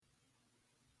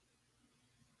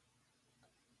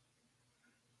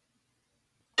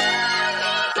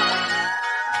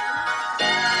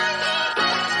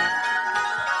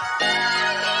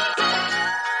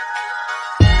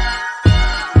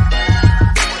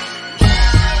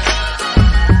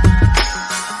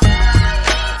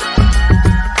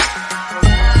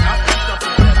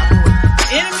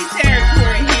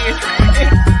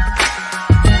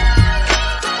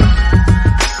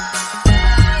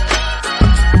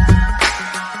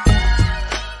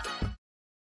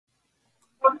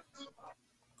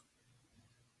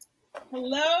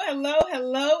Hello, hello,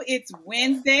 hello. It's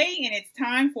Wednesday and it's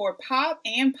time for Pop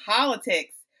and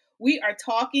Politics. We are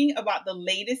talking about the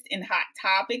latest in hot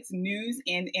topics, news,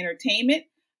 and entertainment.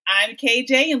 I'm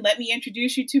KJ, and let me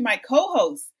introduce you to my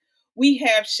co-hosts. We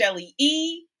have Shelly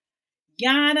E,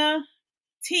 Yana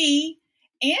T,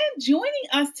 and joining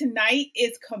us tonight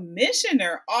is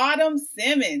Commissioner Autumn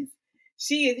Simmons.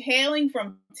 She is hailing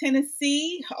from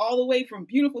Tennessee, all the way from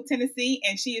beautiful Tennessee,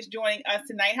 and she is joining us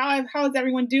tonight. How is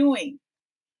everyone doing?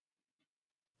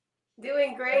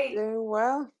 Doing great. Doing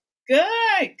well.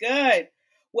 Good.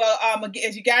 Well,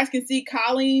 as you guys can see,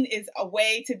 Colleen is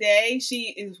away today.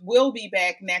 Will be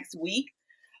back next week.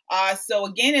 So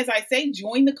again, as I say,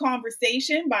 join the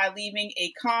conversation by leaving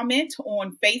a comment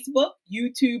on Facebook,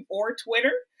 YouTube, or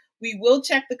Twitter. We will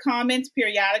check the comments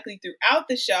periodically throughout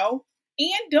the show.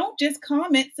 And don't just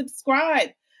comment,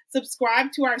 subscribe.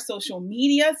 Subscribe to our social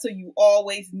media so you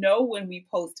always know when we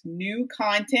post new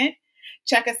content.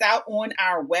 Check us out on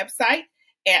our website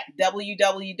at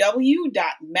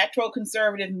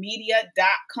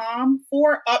www.metroconservativemedia.com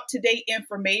for up-to-date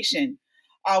information.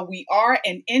 We are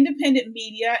an independent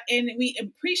media and we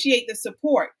appreciate the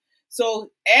support.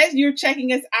 So as you're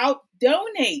checking us out,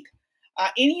 donate.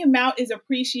 Any amount is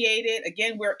appreciated.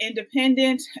 Again, we're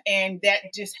independent and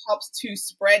that just helps to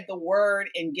spread the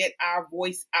word and get our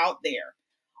voice out there.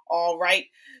 All right.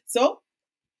 So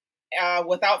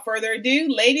without further ado,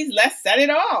 ladies, let's set it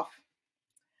off.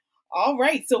 All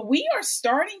right. So we are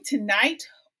starting tonight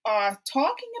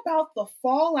talking about the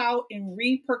fallout and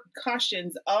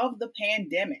repercussions of the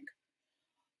pandemic.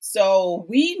 So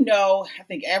we know, I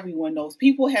think everyone knows,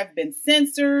 people have been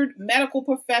censored, medical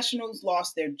professionals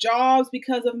lost their jobs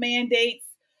because of mandates,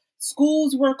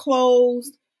 schools were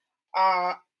closed.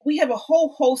 We have a whole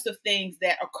host of things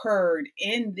that occurred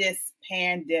in this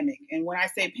pandemic. And when I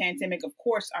say pandemic, of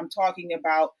course, I'm talking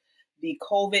about the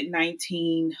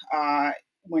COVID-19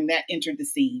 when that entered the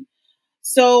scene.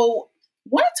 So I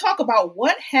want to talk about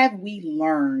what have we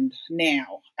learned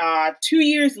now, 2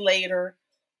 years later,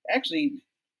 actually,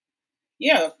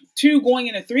 2 going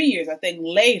into 3 years, I think,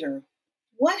 later.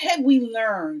 What have we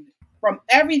learned from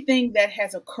everything that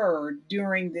has occurred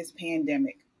during this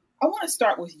pandemic? I want to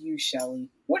start with you, Shelly.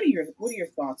 What are your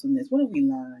thoughts on this? What have we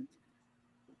learned?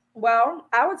 Well,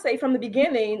 I would say from the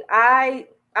beginning, I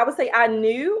would say I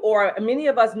knew, or many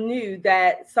of us knew,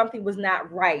 that something was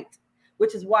not right,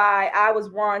 which is why I was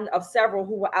one of several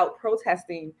who were out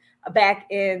protesting back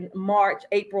in March,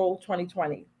 April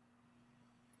 2020.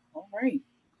 All right.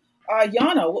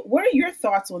 Yana, what are your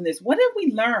thoughts on this? What have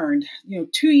we learned,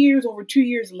 over 2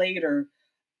 years later,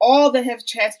 all that has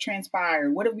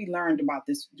transpired? What have we learned about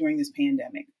this during this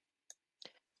pandemic?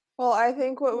 Well, I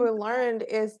think what we learned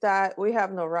is that we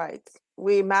have no rights.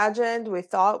 We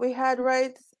thought we had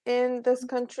rights in this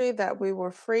country, that we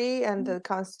were free and the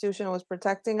Constitution was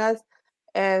protecting us.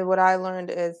 And what I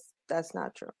learned is that's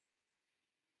not true.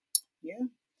 Yeah.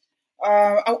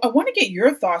 I want to get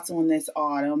your thoughts on this,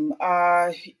 Autumn.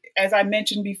 As I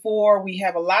mentioned before, we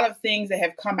have a lot of things that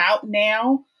have come out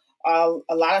now. A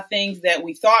lot of things that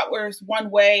we thought was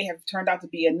one way have turned out to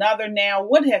be another now.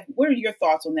 What are your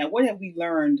thoughts on that? What have we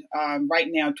learned right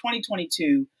now,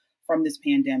 2022, from this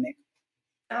pandemic?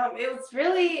 It was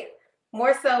really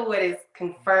more so what is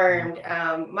confirmed.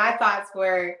 My thoughts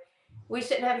were we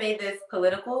shouldn't have made this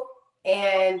political.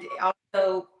 And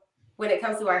also, when it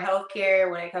comes to our healthcare,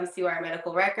 when it comes to our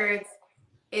medical records,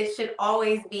 it should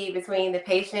always be between the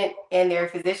patient and their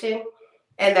physician.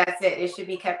 And that's it. It should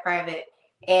be kept private.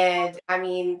 And I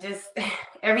mean, just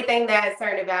everything that is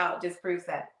turned about just proves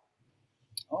that.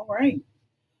 All right.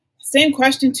 Same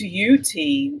question to you,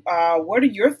 T. What are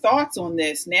your thoughts on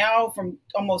this now from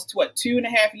almost,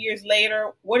 2.5 years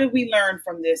later? What have we learned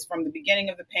from this, from the beginning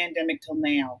of the pandemic till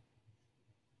now?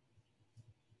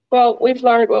 Well, we've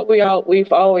learned what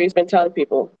we've always been telling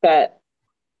people, that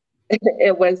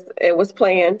it was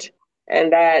planned,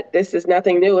 and that this is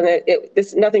nothing new, and this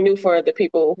is nothing new for the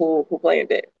people who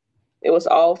planned it. It was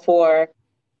all for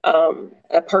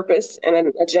a purpose and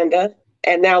an agenda,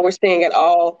 and now we're seeing it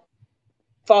all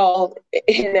fall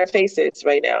in their faces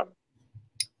right now.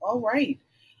 All right.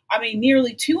 I mean,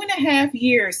 nearly 2.5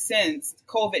 years since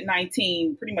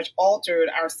COVID-19 pretty much altered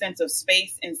our sense of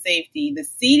space and safety, the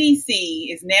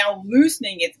CDC is now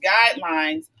loosening its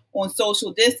guidelines on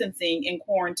social distancing and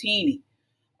quarantining.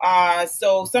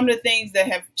 So some of the things that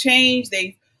have changed,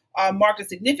 they've marked a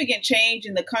significant change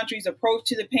in the country's approach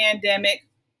to the pandemic.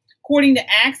 According to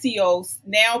Axios,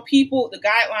 now the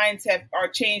guidelines are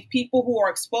changed. People who are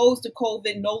exposed to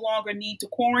COVID no longer need to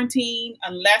quarantine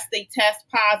unless they test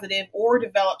positive or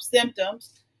develop symptoms.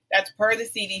 That's per the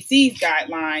CDC's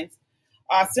guidelines.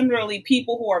 Similarly,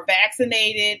 people who are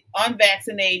vaccinated,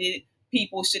 unvaccinated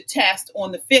people should test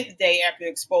on the 5th day after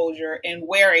exposure and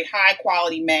wear a high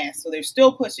quality mask. So they're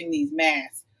still pushing these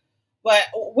masks. But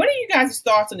what are you guys'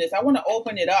 thoughts on this? I want to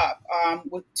open it up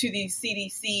to the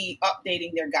CDC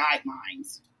updating their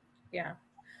guidelines. Yeah.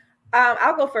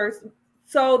 I'll go first.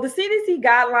 So the CDC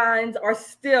guidelines are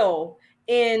still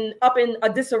up in a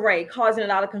disarray, causing a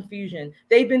lot of confusion.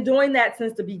 They've been doing that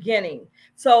since the beginning.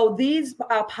 So these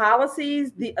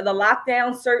policies, the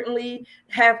lockdown certainly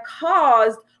have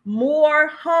caused more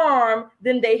harm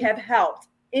than they have helped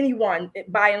anyone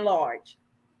by and large.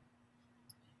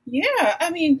 Yeah,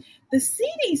 I mean, the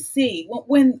CDC,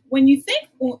 when you think,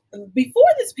 before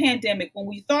this pandemic, when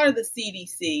we thought of the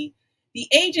CDC, the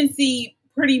agency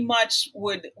pretty much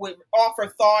would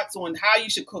offer thoughts on how you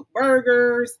should cook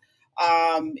burgers,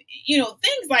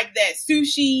 things like that,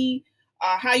 sushi,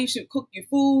 how you should cook your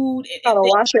food. How to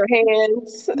wash your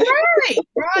hands.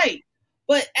 Right.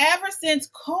 But ever since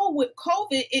COVID,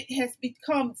 it has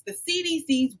become, the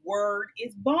CDC's word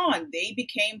is bond. They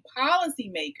became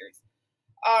policymakers.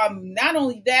 Not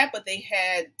only that, but they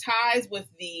had ties with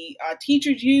the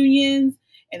teachers' unions,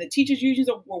 and the teachers' unions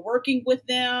were working with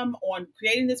them on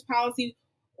creating this policy.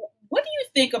 What do you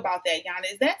think about that,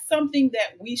 Yana? Is that something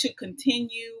that we should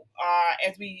continue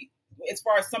as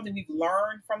far as something we've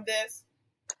learned from this?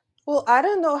 Well, I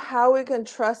don't know how we can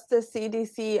trust the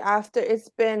CDC after it's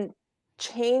been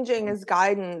changing its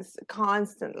guidance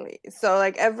constantly. So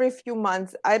like every few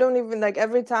months, I don't even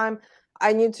every time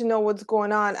I need to know what's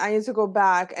going on, I need to go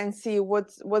back and see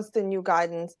what's the new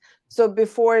guidance. So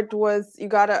before it was you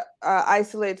gotta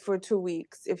isolate for 2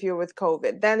 weeks if you're with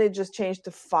COVID. Then it just changed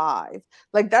to 5.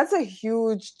 Like that's a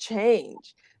huge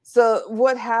change. So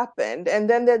what happened? And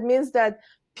then that means that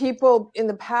people in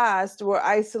the past were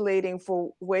isolating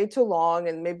for way too long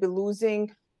and maybe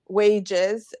losing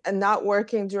wages and not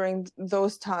working during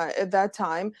that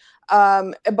time.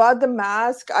 About the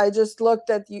mask, I just looked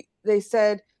at they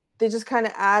said they just kind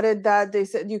of added that. They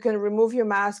said you can remove your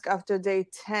mask after day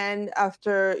 10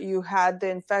 after you had the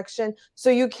infection. So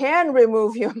you can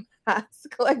remove your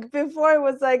mask. Like before it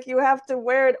was like you have to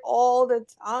wear it all the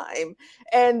time.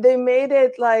 And they made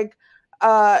it like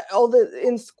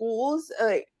in schools,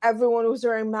 like everyone was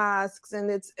wearing masks, and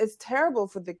it's terrible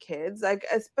for the kids, like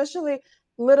especially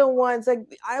little ones.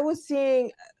 Like I was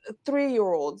seeing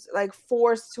 3-year-olds like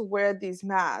forced to wear these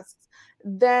masks,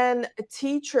 then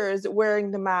teachers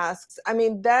wearing the masks. I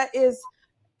mean, it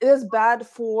is bad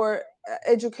for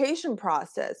education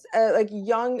process.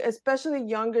 Especially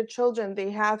younger children,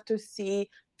 they have to see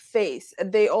face.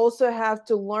 They also have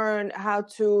to learn how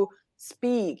to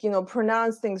speak,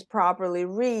 pronounce things properly,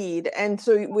 read. And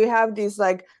so we have these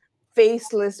like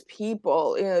faceless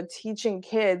people, teaching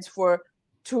kids for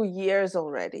 2 years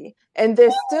already, and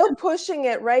they're still pushing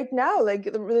it right now. Like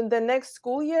in the next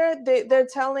school year, they're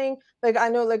telling, like I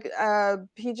know, like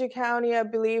PG County, I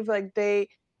believe, like they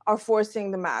are forcing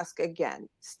the mask again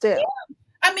still. Yeah.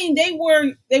 I mean, they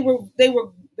were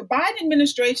the Biden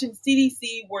administration,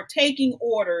 CDC, were taking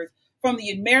orders from the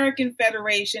American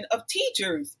Federation of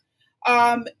Teachers.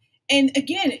 And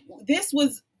again, this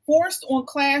was forced on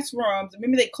classrooms.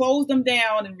 Remember, they closed them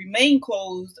down and remained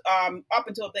closed up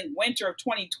until, I think, winter of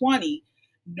 2020.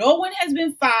 No one has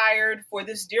been fired for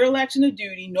this dereliction of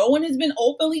duty. No one has been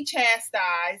openly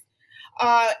chastised.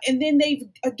 And then they've,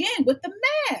 again, with the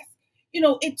mask,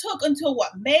 it took until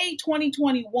May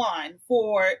 2021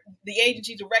 for the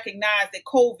agency to recognize that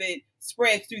COVID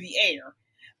spreads through the air.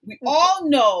 We all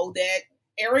know that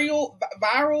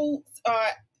viral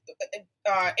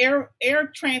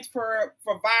air transfer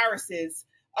for viruses,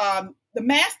 the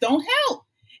masks don't help.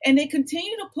 And they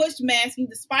continue to push masking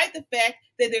despite the fact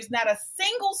that there's not a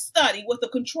single study with a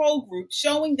control group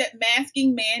showing that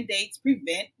masking mandates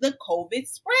prevent the COVID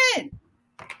spread.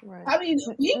 Right. I mean,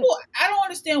 I don't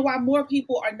understand why more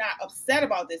people are not upset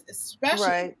about this,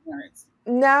 especially parents.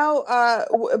 Now,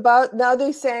 now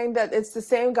they're saying that it's the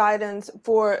same guidance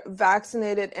for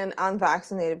vaccinated and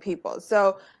unvaccinated people.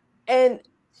 So, and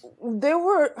they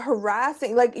were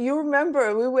harassing, like you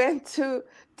remember we went to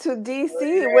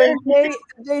DC when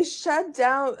they shut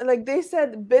down, like they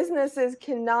said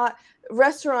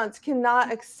restaurants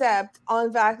cannot accept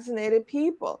unvaccinated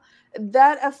people.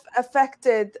 That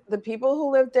affected the people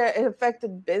who lived there. It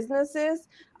affected businesses.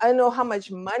 I don't know how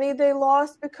much money they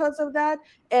lost because of that.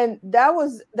 And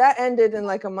that ended in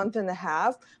like a month and a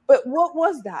half. But what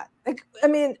was that? Like, I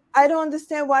mean, I don't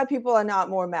understand why people are not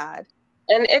more mad.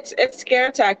 And it's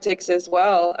scare tactics as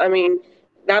well. I mean,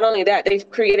 not only that, they've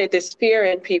created this fear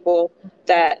in people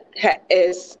that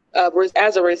is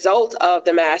as a result of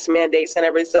the mask mandates and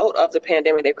a result of the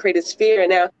pandemic. They've created this fear, and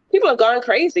now people have gone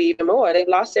crazy even more. They've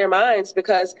lost their minds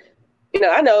because,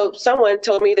 I know someone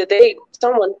told me that they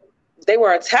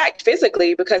were attacked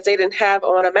physically because they didn't have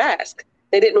on a mask.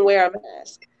 They didn't wear a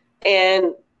mask.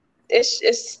 And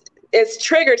it's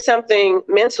triggered something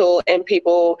mental in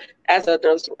people as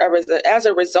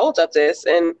a result of this.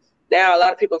 And now a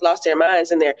lot of people have lost their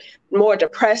minds, and they're more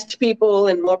depressed people,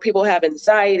 and more people have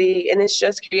anxiety, and it's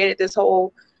just created this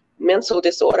whole mental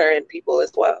disorder in people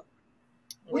as well.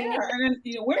 Yeah, and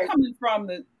then, we're coming from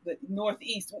the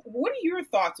Northeast. What are your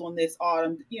thoughts on this,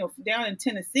 Autumn? Down in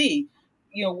Tennessee,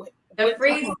 the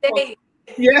free state.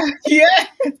 Yeah.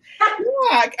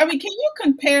 I mean, can you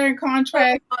compare and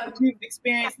contrast what you've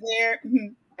experienced there? Mm-hmm.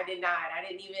 I did not. I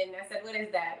said, what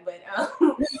is that? But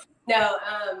no,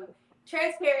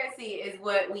 transparency is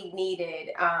what we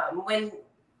needed. When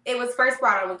it was first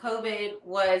brought on, when COVID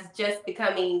was just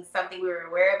becoming something we were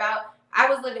aware about, I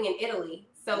was living in Italy.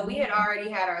 So we had already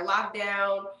had our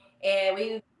lockdown, and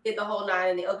we did the whole 9,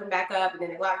 and they opened back up, and then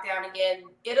they locked down again.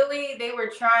 Italy, they were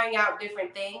trying out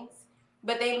different things,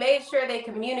 but they made sure they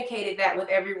communicated that with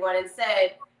everyone and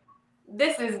said,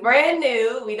 this is brand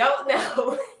new. We don't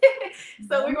know.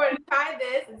 So we're going to try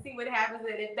this and see what happens.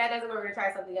 And if that doesn't work, we're going to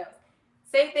try something else.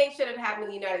 Same thing should have happened in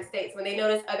the United States when they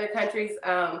noticed other countries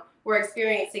were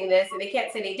experiencing this. And they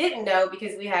can't say they didn't know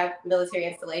because we have military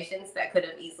installations that could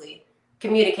have easily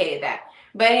communicated that.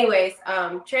 But anyways,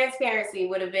 transparency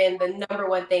would have been the number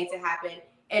one thing to happen,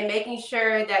 and making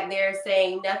sure that they're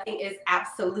saying nothing is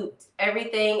absolute.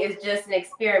 Everything is just an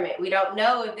experiment. We don't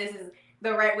know if this is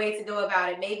the right way to go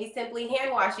about it. Maybe simply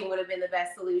hand washing would have been the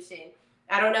best solution.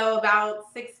 I don't know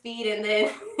about 6 feet and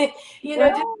then,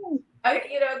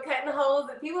 cutting holes.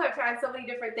 And people have tried so many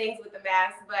different things with the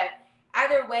mask, but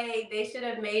either way, they should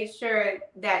have made sure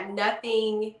that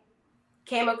nothing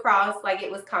came across like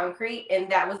it was concrete, and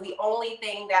that was the only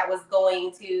thing that was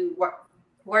going to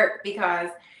work because,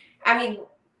 I mean,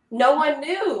 no one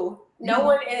knew. No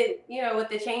one, with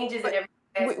the changes and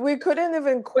everything. We couldn't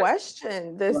even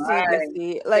question the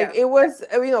CDC. It was,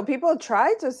 people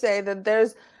tried to say that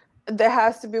there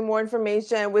has to be more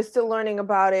information. We're still learning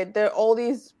about it. There are all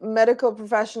these medical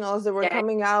professionals that were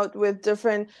coming out with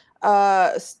different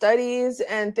studies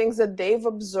and things that they've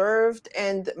observed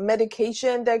and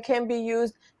medication that can be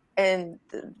used. And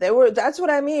that's what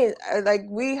I mean.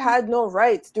 We had no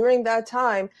rights during that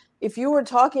time. If you were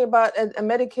talking about a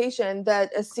medication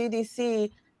that a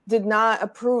CDC did not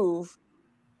approve,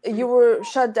 you were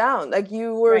shut down.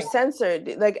 You were censored.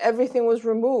 Everything was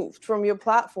removed from your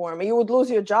platform, and you would lose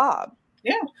your job.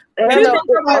 Yeah. And I know,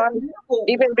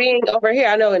 even being over here,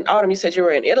 I know in Autumn you said you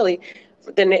were in Italy.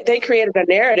 Then they created a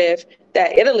narrative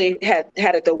that Italy had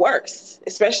it the worst,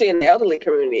 especially in the elderly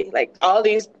community. All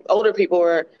these older people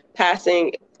were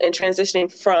passing and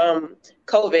transitioning from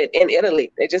COVID in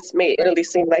Italy. They just made Italy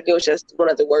seem like it was just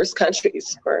one of the worst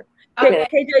countries for. Okay,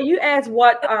 KJ, you asked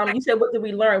what you said. What did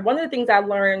we learn? One of the things I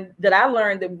learned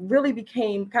that really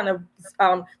became kind of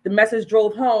the message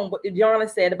drove home what Yana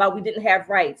said about we didn't have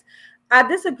rights. I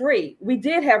disagree. We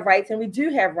did have rights, and we do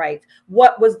have rights.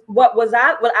 What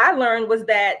I learned was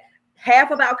that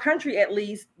half of our country, at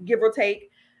least, give or take,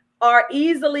 are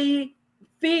easily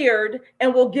feared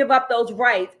and will give up those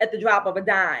rights at the drop of a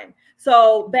dime.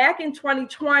 So back in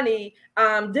 2020,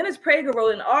 Dennis Prager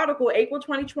wrote an article, April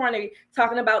 2020,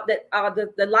 talking about that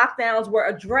the lockdowns were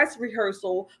a dress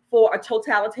rehearsal for a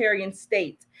totalitarian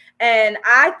state. And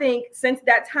I think since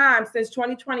that time, since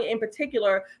 2020 in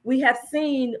particular, we have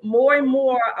seen more and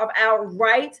more of our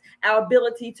rights, our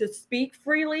ability to speak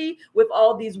freely with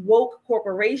all these woke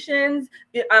corporations,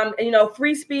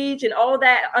 free speech and all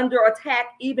that under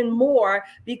attack even more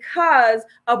because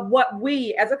of what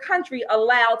we as a country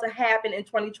allowed to happen in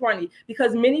 2020,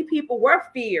 because many people were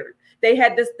feared. They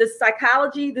had this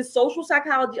psychology, this social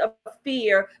psychology of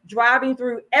fear driving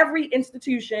through every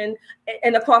institution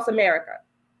and across America.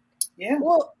 Yeah.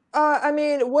 Well,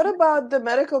 what about the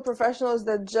medical professionals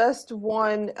that just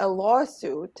won a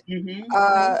lawsuit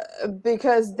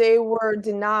because they were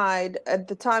denied at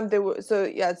the time this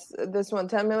one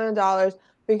 $10 million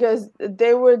because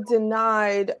they were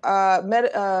denied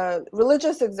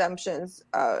religious exemptions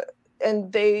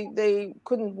and they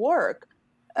couldn't work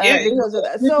because of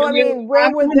that. So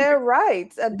where were their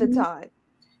rights at the time?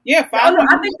 Yeah,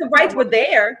 I think the rights were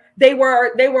there. They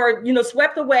were,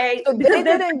 swept away. So they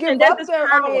didn't give up their.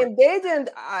 They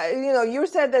didn't. You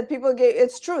said that people gave.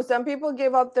 It's true. Some people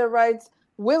gave up their rights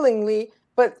willingly,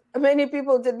 but many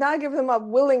people did not give them up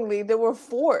willingly. They were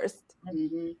forced.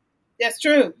 Mm-hmm. That's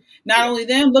true. Not only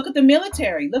them. Look at the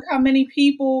military. Look how many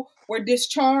people were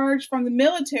discharged from the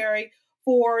military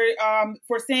for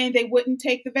saying they wouldn't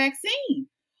take the vaccine.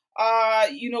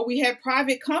 We had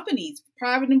private companies,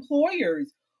 private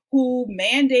employers who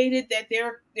mandated that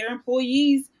their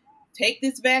employees take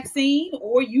this vaccine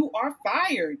or you are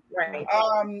fired. Right.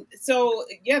 So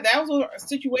yeah, that was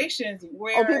situations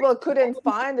where Or people couldn't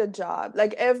find a job.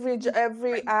 Like every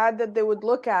ad that they would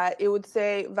look at, it would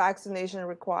say vaccination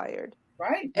required.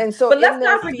 Right. And so But in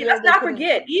their fear, let's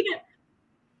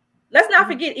not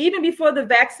forget, even before the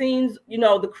vaccines,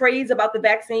 the craze about the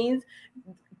vaccines,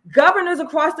 governors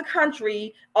across the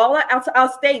country, all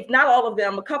our states, not all of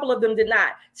them, a couple of them did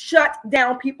not, shut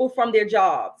down people from their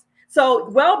jobs. So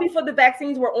well before the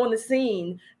vaccines were on the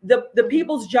scene, the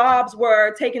people's jobs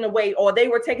were taken away, or they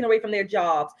were taken away from their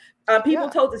jobs. People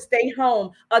told to stay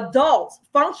home. Adults,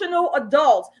 functional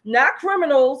adults, not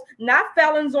criminals, not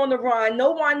felons on the run,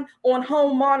 no one on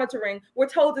home monitoring, were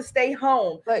told to stay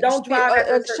home. like Don't drive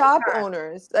after a like certain shop time.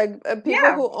 owners, like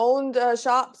people who owned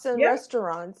shops and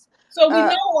restaurants. So we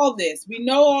know all this. We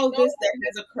know all this that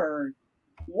has occurred.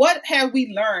 What have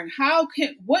we learned?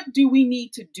 What do we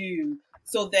need to do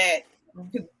so that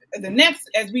the next,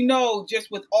 as we know,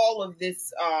 just with all of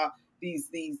this,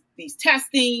 these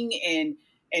testing and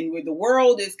where the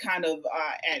world is kind of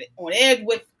on edge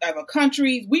with other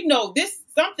countries, we know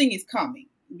something is coming.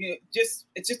 It's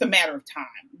just a matter of time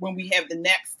when we have the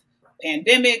next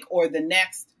pandemic or the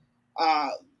next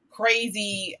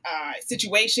crazy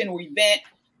situation or event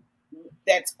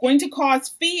that's going to cause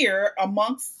fear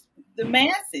amongst the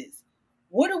masses.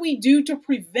 What do we do to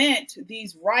prevent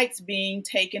these rights being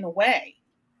taken away?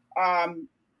 I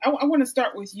want to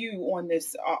start with you on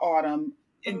this, Autumn.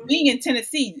 And being in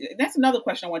Tennessee, that's another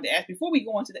question I wanted to ask before we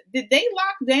go on to that. Did they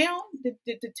lock down?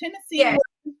 Did Tennessee? Yeah.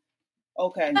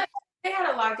 Okay. They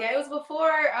had a lockdown. It was before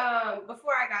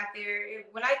I got there.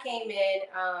 When I came in,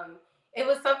 it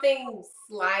was something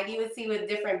slight. You would see with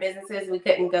different businesses we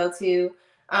couldn't go to.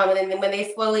 And then when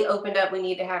they slowly opened up, we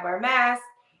need to have our masks.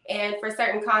 And for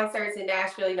certain concerts in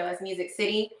Nashville, as Music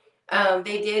City,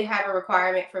 they did have a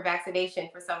requirement for vaccination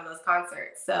for some of those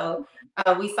concerts. So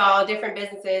we saw different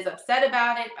businesses upset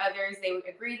about it. Others, they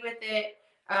agreed with it.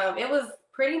 It was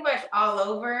pretty much all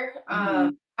over.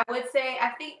 I would say, I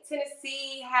think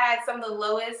Tennessee had some of the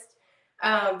lowest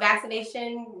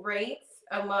vaccination rates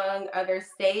among other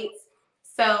states.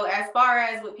 So as far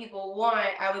as what people want,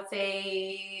 I would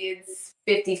say it's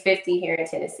 50-50 here in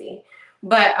Tennessee.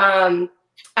 But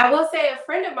I will say a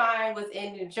friend of mine was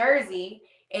in New Jersey,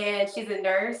 and she's a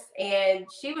nurse, and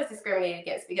she was discriminated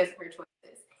against because of her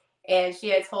choices. And she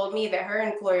had told me that her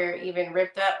employer even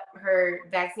ripped up her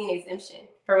vaccine exemption,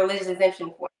 her religious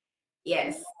exemption form.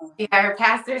 Yes. She had her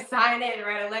pastor sign it and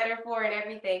write a letter for it and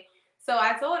everything. So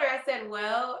I told her, I said,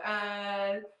 well,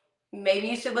 maybe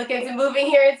you should look into moving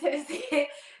here in Tennessee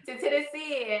to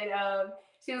Tennessee. And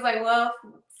she was like, well,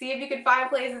 see if you can find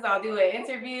places. I'll do an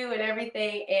interview and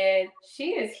everything. And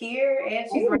she is here and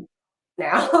she's right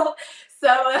now.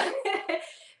 So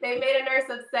they made a nurse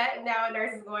upset. And now a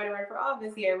nurse is going to run for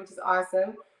office here, which is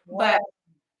awesome. Wow. But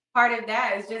part of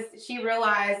that is just she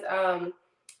realized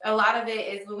a lot of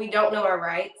it is when we don't know our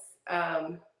rights.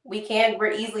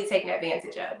 We're easily taken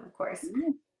advantage of course.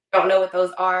 Don't know what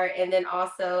those are. And then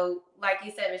also, like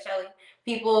you said, Michelle,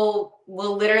 people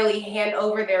will literally hand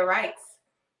over their rights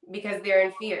because they're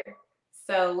in fear.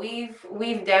 So we've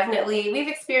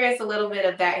experienced a little bit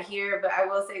of that here, but I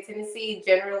will say Tennessee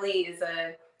generally is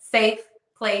a safe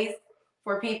place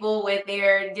for people with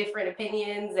their different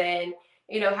opinions and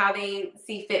how they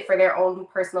see fit for their own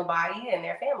personal body and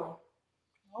their family.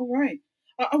 All right.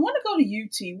 I want to go to you,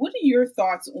 T. What are your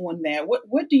thoughts on that?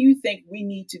 What do you think we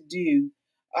need to do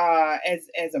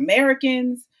as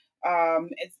Americans?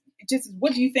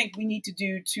 What do you think we need to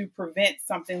do to prevent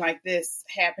something like this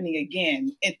happening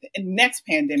again in the next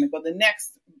pandemic or the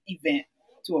next event?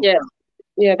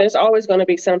 Yeah, there's always going to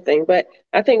be something, but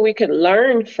I think we could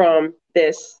learn from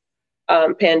this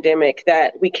pandemic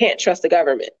that we can't trust the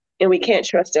government and we can't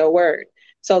trust their word.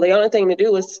 So the only thing to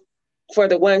do is for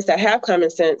the ones that have common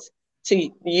sense to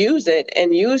use it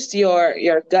and use your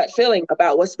gut feeling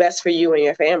about what's best for you and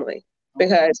your family.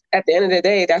 Because at the end of the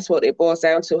day, that's what it boils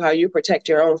down to, how you protect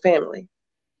your own family.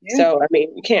 Yeah. So, I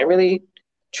mean, you can't really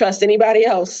trust anybody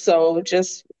else. So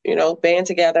just, band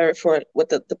together with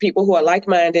the people who are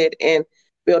like-minded and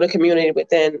build a community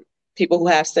within people who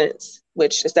have sense,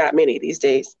 which is not many these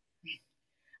days.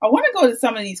 I want to go to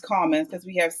some of these comments because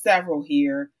we have several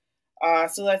here.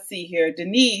 So let's see here.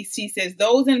 Denise, she says,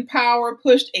 those in power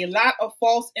pushed a lot of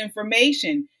false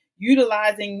information,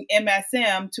 utilizing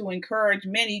MSM to encourage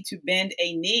many to bend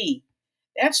a knee.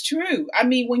 That's true. I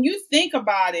mean, when you think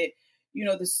about it,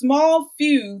 the small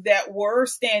few that were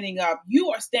standing up, you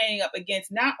are standing up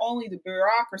against not only the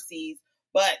bureaucracies,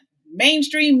 but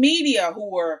mainstream media who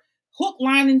were hook,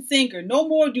 line, and sinker. No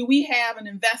more do we have an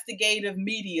investigative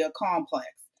media complex.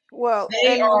 Well,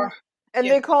 They are, and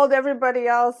yeah, they called everybody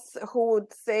else who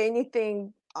would say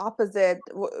anything opposite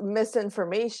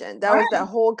misinformation. That was the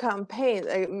whole campaign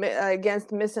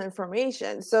against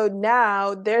misinformation. So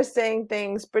now they're saying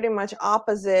things pretty much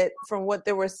opposite from what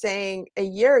they were saying a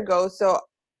year ago. So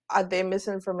are they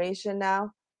misinformation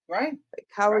now? right. Like,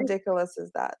 how Right. ridiculous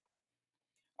is that?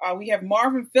 We have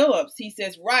Marvin Phillips. He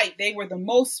says, right, they were the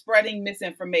most spreading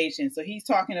misinformation. So he's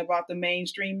talking about the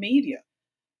mainstream media.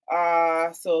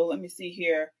 So let me see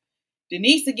here.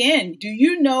 Denise again, do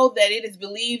you know that it is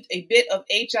believed a bit of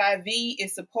HIV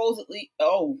is supposedly,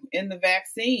 in the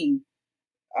vaccine?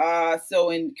 So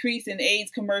increase in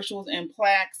AIDS commercials and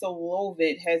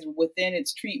Paxlovid has within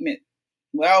its treatment.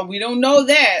 Well, we don't know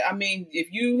that. I mean, if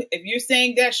you're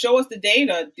saying that, show us the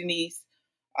data, Denise,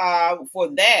 for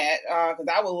that, because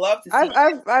I would love to see.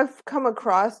 I've come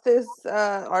across these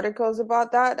articles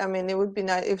about that. I mean, it would be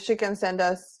nice if she can send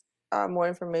us more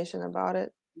information about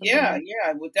it. Yeah,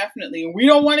 well, definitely. We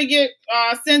don't want to get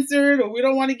censored, or we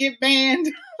don't want to get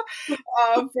banned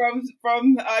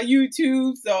from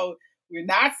YouTube. So we're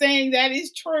not saying that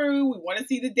is true. We want to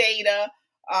see the data.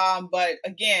 But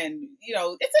again,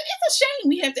 it's a shame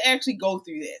we have to actually go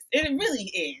through this. It really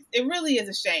is. It really is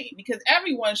a shame, because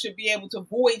everyone should be able to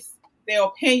voice their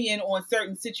opinion on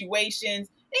certain situations,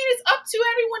 and it's up to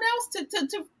everyone else to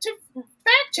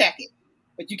fact check it.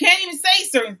 But you can't even say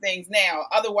certain things now.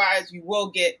 Otherwise, you will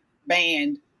get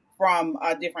banned from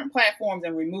different platforms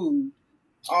and removed.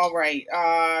 All right.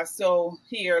 So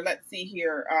here, let's see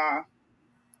here.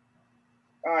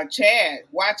 Chad,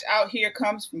 watch out, here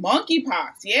comes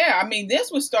monkeypox. Yeah, I mean,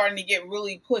 this was starting to get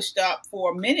really pushed up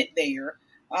for a minute there,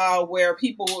 where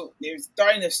people, they're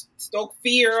starting to stoke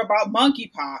fear about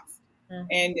monkeypox. Mm-hmm.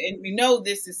 And we know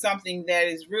this is something that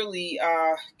is really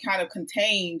kind of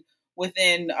contained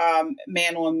within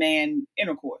man-on-man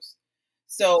intercourse.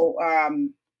 So,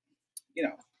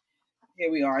 here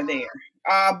we are there.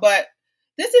 But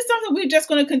this is something we're just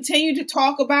going to continue to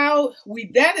talk about.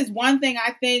 That is one thing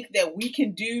I think that we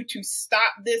can do to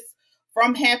stop this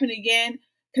from happening again.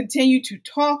 Continue to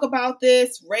talk about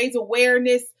this, raise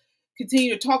awareness,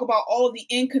 continue to talk about all of the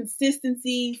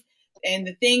inconsistencies and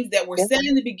the things that were said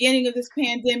in the beginning of this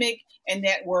pandemic and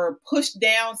that were pushed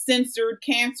down, censored,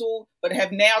 canceled, but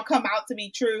have now come out to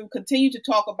be true. Continue to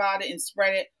talk about it and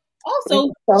spread it. Also,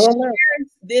 share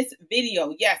this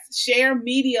video. Yes, share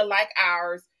media like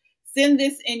ours. Send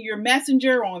this in your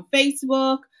messenger on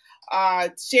Facebook.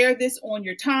 Share this on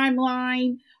your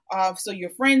timeline so your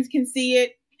friends can see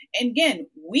it. And again,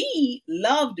 we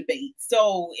love debate.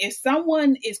 So if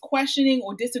someone is questioning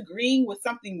or disagreeing with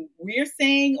something we're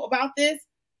saying about this,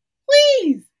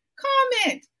 please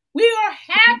comment. We are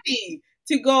happy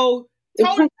to go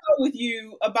toe-to-toe with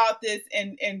you about this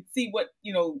and see what,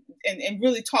 and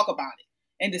really talk about it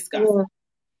and discuss it.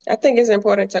 I think it's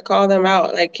important to call them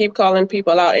out, like keep calling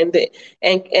people out and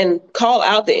call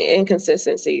out the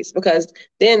inconsistencies, because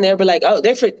then they'll be like, oh,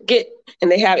 they forget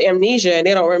and they have amnesia and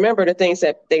they don't remember the things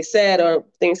that they said or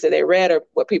things that they read or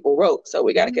what people wrote. So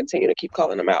we got to continue to keep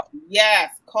calling them out. Yes,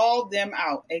 call them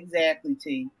out. Exactly,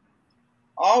 T.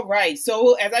 All right.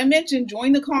 So as I mentioned,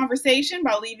 join the conversation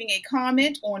by leaving a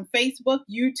comment on Facebook,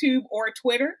 YouTube, or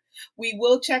Twitter. We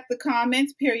will check the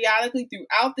comments periodically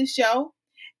throughout the show.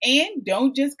 And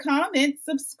don't just comment,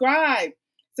 subscribe.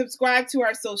 Subscribe to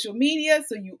our social media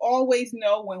so you always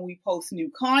know when we post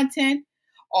new content.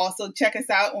 Also, check us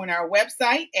out on our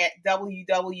website at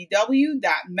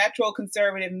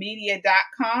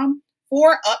www.metroconservativemedia.com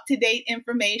for up-to-date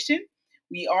information.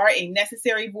 We are a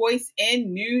necessary voice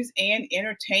in news and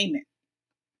entertainment.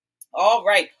 All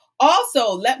right.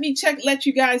 Also, let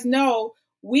you guys know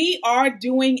we are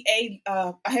doing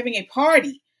having a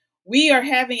party. We are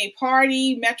having a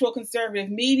party. Metro Conservative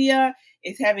Media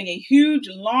is having a huge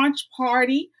launch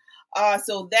party.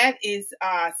 So that is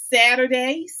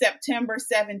Saturday, September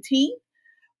 17th.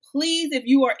 Please, if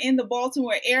you are in the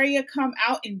Baltimore area, come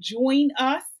out and join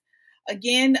us.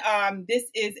 Again, this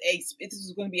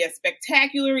is going to be a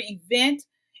spectacular event.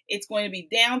 It's going to be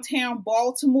downtown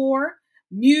Baltimore.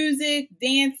 Music,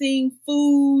 dancing,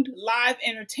 food, live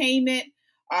entertainment.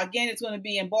 Again, it's going to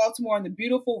be in Baltimore on the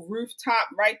beautiful rooftop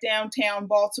right downtown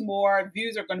Baltimore.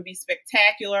 Views are going to be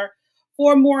spectacular.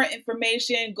 For more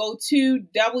information, go to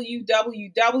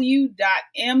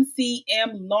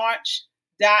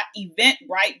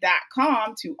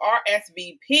www.mcmlaunch.eventbrite.com to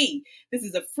RSVP. This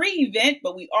is a free event,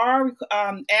 but we are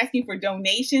asking for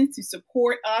donations to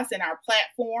support us and our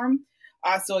platform.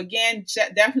 So again,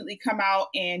 definitely come out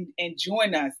and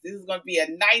join us. This is going to be a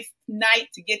nice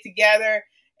night to get together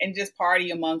and just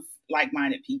party amongst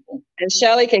like-minded people. And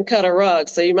Shelly can cut a rug,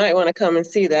 so you might want to come and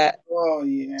see that. Oh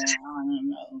yeah, I don't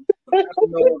know. I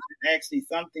don't know if it's actually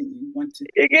something you want to.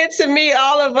 You get to meet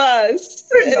all of us.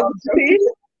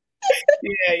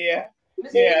 Yeah.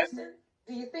 Houston,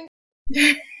 do you think?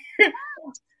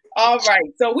 All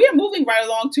right, so we are moving right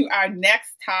along to our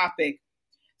next topic.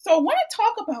 So I want to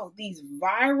talk about these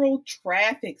viral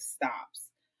traffic stops.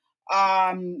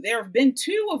 There have been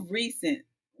two of recent.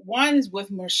 One is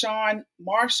with Marshawn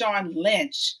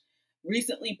Lynch,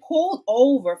 recently pulled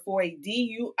over for a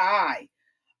DUI.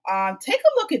 Take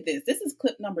a look at this. This is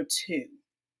clip number 2.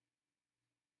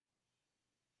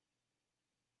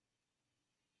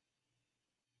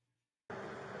 I'm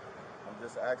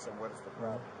just asking, what is the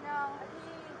problem? No,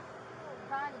 he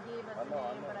kind of gave us a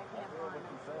name, but I can't find it.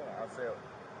 I said,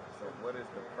 so what is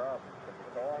the problem? If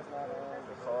the car's not on,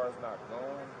 the car's not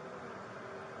going.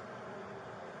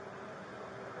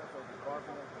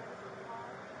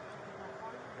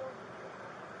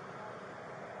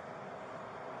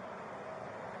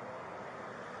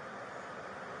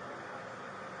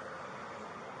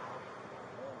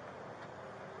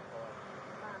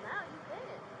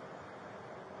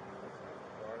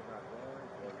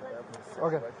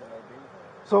 Okay.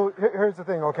 So here's the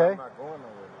thing, okay?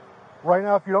 Right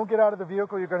now, if you don't get out of the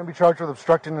vehicle, you're going to be charged with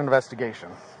obstructing an investigation.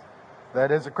 That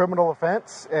is a criminal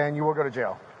offense, and you will go to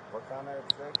jail. What kind of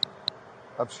obstruction?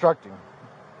 Obstructing.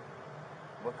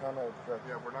 What kind of obstruction?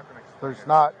 Yeah, we're not going to explain. There's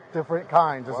not different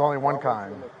kinds. There's only one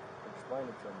kind. Explain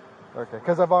it to me. Okay,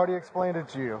 because I've already explained it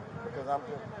to you. Because I'm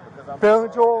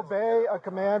Failing to obey a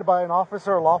command by an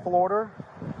officer or lawful order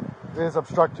is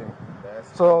obstructing.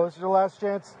 So this is your last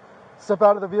chance. Step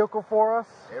out of the vehicle for us.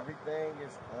 Everything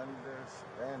is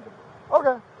understandable.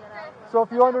 Okay. So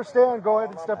if you understand, go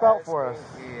ahead and step out for us.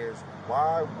 Is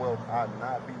why will I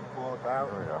not be pulled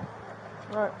out? There we go.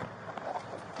 All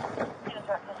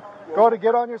right. Go to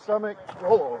get on your stomach.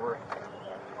 Roll over.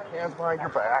 Hands behind your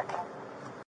back.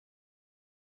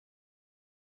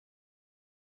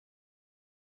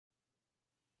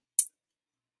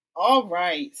 All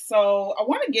right. So I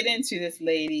want to get into this,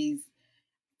 ladies.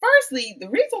 Firstly, the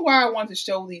reason why I want to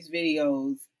show these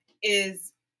videos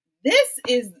is this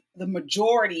is the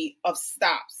majority of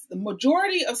stops. The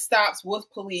majority of stops with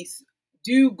police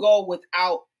do go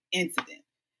without incident.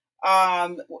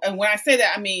 And when I say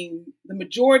that, I mean the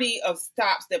majority of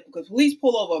stops that, because police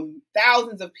pull over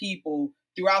thousands of people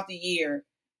throughout the year,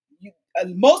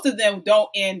 most of them don't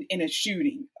end in a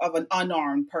shooting of an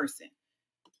unarmed person.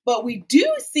 But we do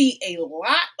see a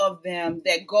lot of them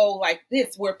that go like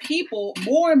this, where people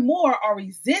more and more are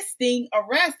resisting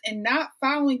arrest and not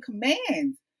following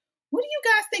commands. What do you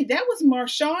guys think? That was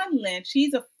Marshawn Lynch.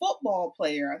 He's a football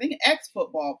player, I think an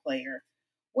ex-football player.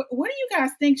 What do you guys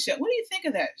think? What do you think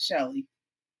of that, Shelly?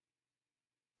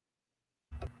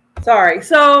 Sorry.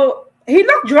 So he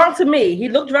looked drunk to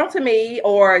me.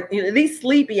 Or at least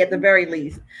sleepy at the very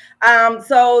least.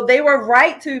 So they were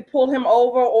right to pull him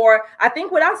over, or I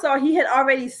think what I saw, he had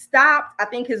already stopped. I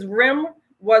think his rim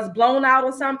was blown out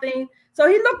or something. So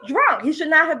he looked drunk. He should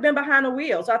not have been behind the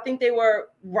wheel. So I think they were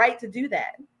right to do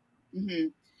that. Mm-hmm.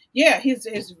 Yeah,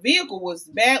 his vehicle was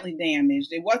badly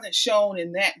damaged. It wasn't shown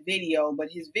in that video, but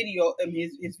his vehicle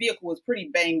was pretty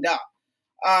banged up.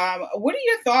 What are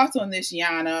your thoughts on this,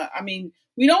 Yana? I mean,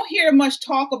 we don't hear much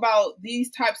talk about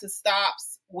these types of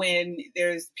stops when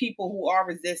there's people who are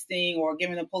resisting or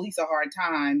giving the police a hard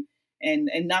time, and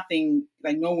nothing,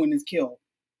 like no one is killed.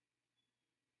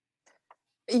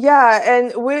 Yeah,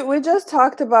 and we just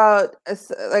talked about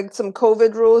like some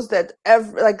COVID rules that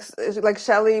like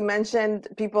Shelly mentioned,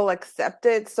 people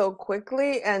accepted so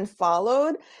quickly and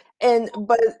followed,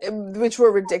 but which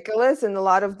were ridiculous, and a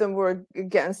lot of them were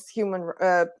against human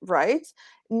rights.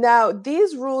 Now,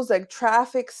 these rules, like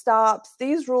traffic stops,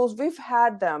 these rules, we've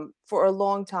had them for a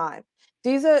long time.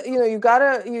 These are, you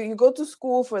gotta, you go to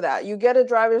school for that. You get a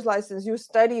driver's license, you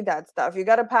study that stuff. You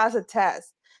gotta pass a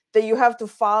test that you have to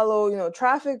follow,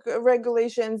 traffic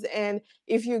regulations. And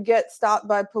if you get stopped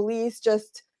by police,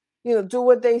 just, do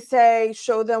what they say,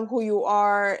 show them who you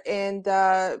are. And,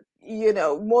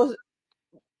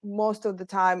 most of the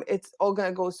time it's all going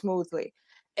to go smoothly.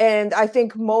 And I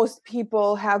think most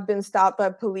people have been stopped by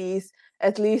police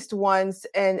at least once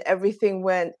and everything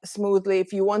went smoothly.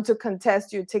 If you want to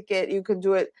contest your ticket, you can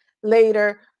do it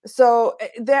later. So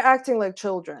they're acting like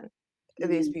children,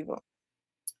 these people.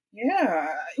 Yeah,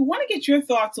 I want to get your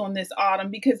thoughts on this, Autumn,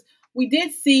 because we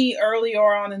did see earlier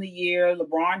on in the year,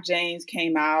 LeBron James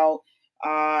came out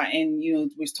and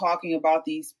was talking about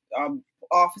these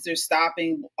officers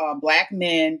stopping black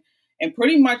men, and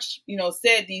pretty much,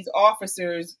 said these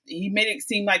officers, he made it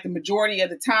seem like the majority of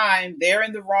the time they're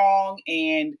in the wrong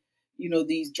and,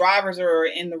 these drivers are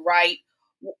in the right.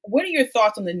 What are your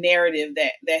thoughts on the narrative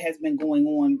that has been going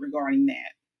on regarding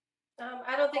that?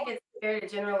 I don't think it's fair to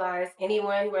generalize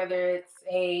anyone, whether it's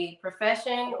a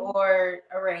profession or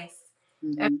a race,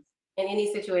 in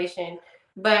any situation.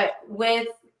 But with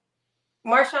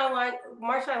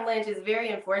Marshawn Lynch, is very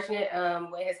unfortunate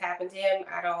what has happened to him.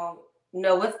 I don't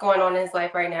know what's going on in his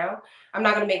life right now. I'm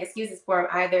not going to make excuses for him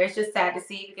either. It's just sad to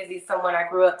see because he's someone I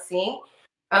grew up seeing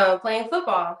playing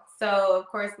football. So, of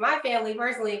course, my family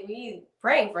personally, we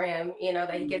praying for him,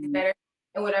 that he gets better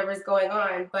and whatever's going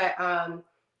on. But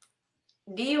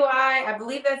DUI, I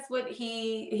believe that's what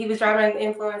he was driving under the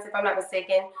influence, if I'm not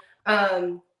mistaken.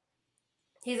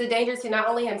 He's a danger to not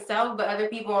only himself, but other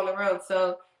people on the road.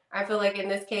 So I feel like in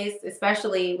this case,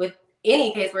 especially with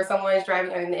any case where someone is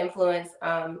driving under the influence,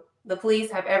 the police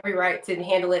have every right to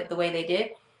handle it the way they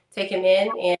did, take him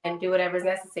in and do whatever's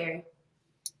necessary.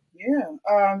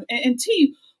 Yeah. And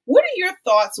T, what are your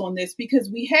thoughts on this?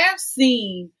 Because we have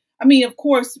seen, I mean, of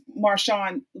course,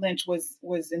 Marshawn Lynch was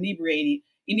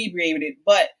inebriated,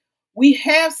 but we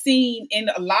have seen in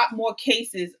a lot more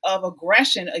cases of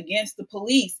aggression against the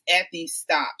police at these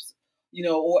stops,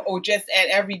 or just at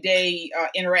everyday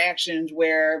interactions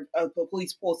where the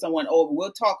police pull someone over.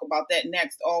 We'll talk about that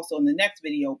next, also in the next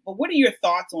video. But what are your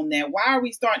thoughts on that? Why are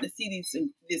we starting to see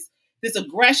this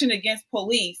aggression against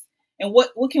police, and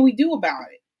what can we do about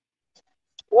it?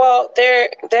 Well,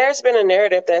 there's been a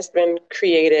narrative that's been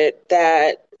created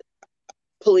that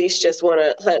police just want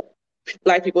to hunt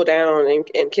Black people down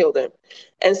and kill them.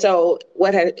 And so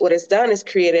what it's done is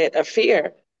created a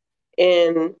fear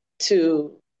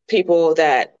into people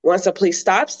that once the police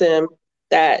stops them,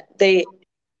 that they're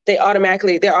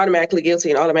automatically guilty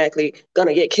and automatically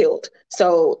gonna get killed.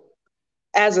 So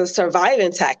as a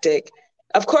surviving tactic,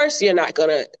 of course you're not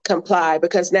gonna comply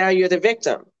because now you're the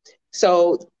victim.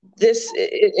 So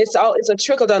it's a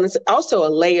trickle down. It's also a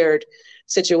layered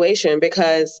situation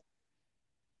because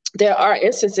there are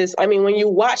instances. I mean, when you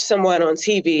watch someone on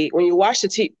TV, when you watch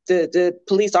the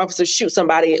police officers shoot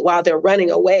somebody while they're running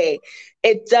away,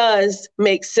 it does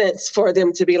make sense for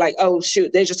them to be like, oh,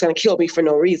 shoot, they're just going to kill me for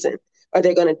no reason, or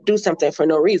they're going to do something for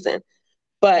no reason.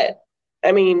 But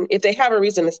I mean, if they have a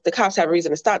reason, the cops have a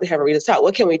reason to stop, they have a reason to stop.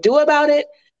 What can we do about it?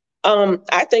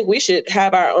 I think we should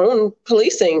have our own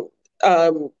policing,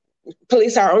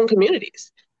 police our own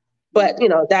communities. But,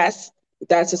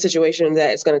 that's a situation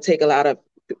that is going to take a lot of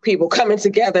people coming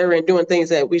together and doing things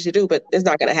that we should do, but it's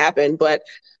not going to happen. But,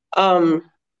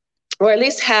 or at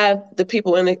least have the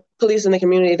people in the police in the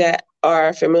community that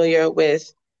are familiar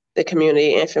with the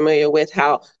community and familiar with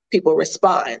how people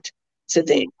respond to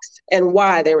things and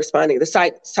why they're responding,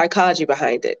 the psychology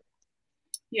behind it.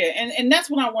 Yeah, and that's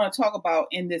what I want to talk about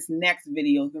in this next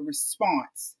video, the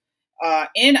response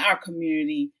in our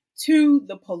community to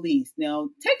the police. Now,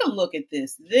 take a look at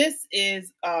this. This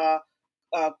is the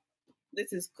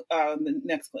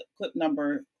next clip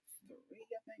number 3,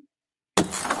 I think.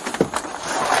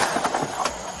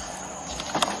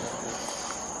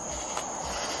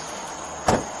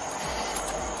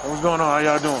 What's going on? How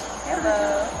y'all doing?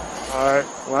 Hello. All right.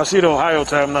 Well, I see the Ohio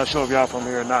tab. I'm not sure if y'all from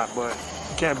here or not, but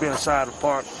you can't be inside the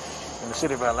park in the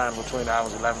city of Atlanta between the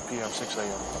hours 11 p.m. 6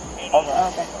 a.m.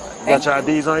 Okay. You got your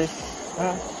IDs on you?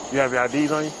 Mm-hmm. You have your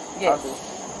IDs on you? Yes.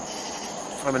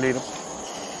 I'm gonna need them.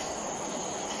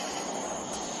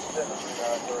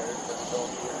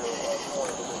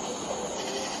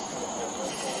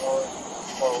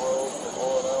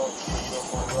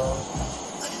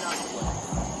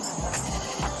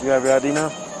 You have your ID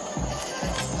now?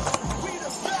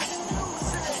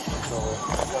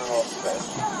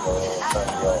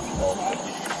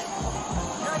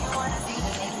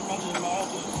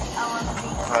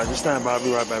 All right, just stand by. I'll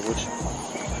be right back with you.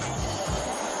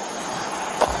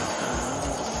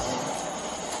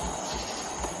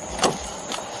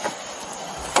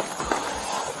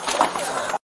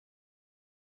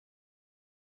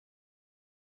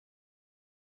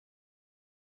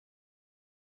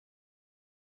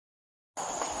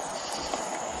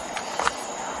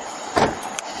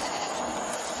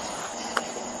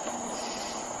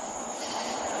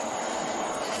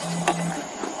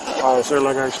 All right, sir,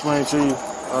 like I explained to you,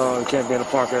 you can't be in the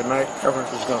park at night. You're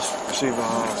just going to receive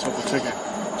a simple ticket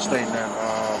stating that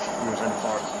you was in the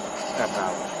park after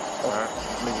hours. All right?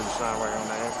 Leave you the sign right on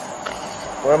there.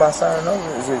 Where am I signing over?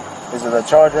 Is it a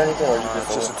charge or anything? Or is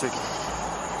it Just a ticket.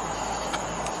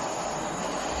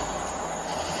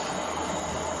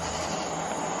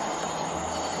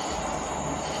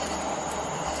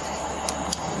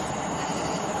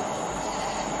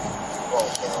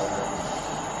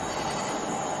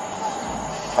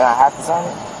 And I have to sign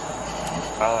it?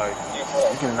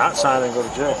 You can not sign it and go to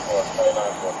jail.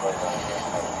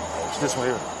 It's this one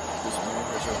here. This one here.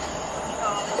 Yes, sir.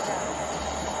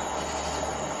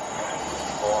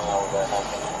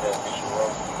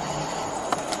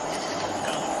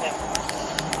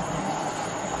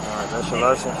 All right, that's your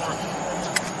license.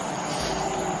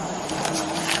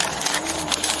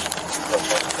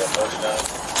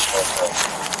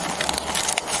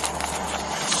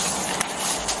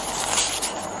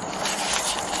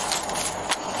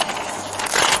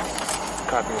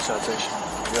 Copy of citation.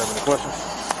 Do you have any questions?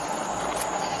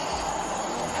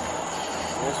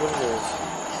 Here's what it is.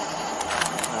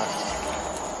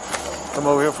 Come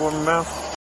over here for me, ma'am.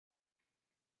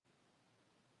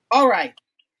 All right.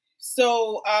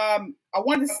 So I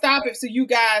wanted to stop it so you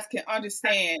guys can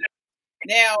understand.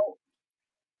 Now,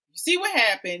 you see what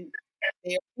happened.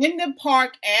 They're in the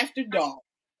park after dark.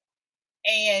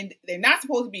 And they're not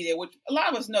supposed to be there, which a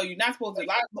lot of us know you're not supposed to. A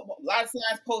lot of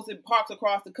signs posted in parks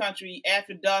across the country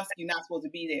after dusk, you're not supposed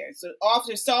to be there. So the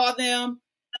officer saw them,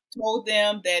 told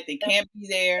them that they can't be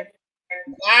there.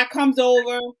 The guy comes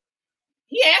over.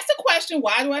 He asked a question,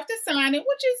 why do I have to sign it?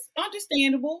 Which is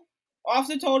understandable.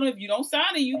 Officer told him, if you don't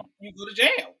sign it, you go to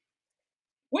jail.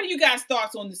 What are you guys'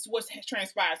 thoughts on this? What's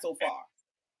transpired so far?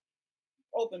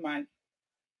 Open mind.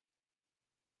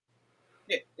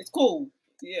 Yeah, it's cool.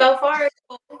 Yeah. So far, it's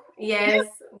cool. Yes.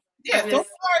 Yeah, so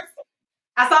far.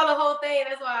 I saw the whole thing.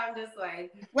 That's why I'm just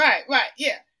like. Right,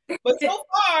 yeah. But so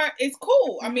far, it's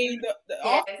cool. I mean, the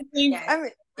officer seems. I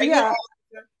mean, yeah.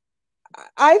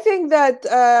 I think that.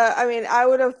 I mean, I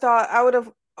would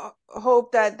have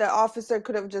hoped that the officer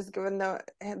could have just given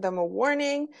them a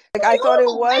warning. Like, I thought it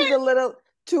was a little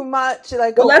too much.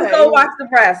 Like, well, let's go watch the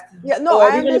rest. Yeah, no,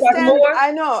 I understand.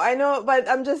 I know, but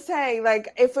I'm just saying,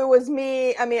 like, if it was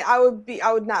me, I mean, I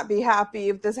would not be happy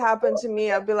if this happened to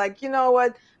me. I'd be like, you know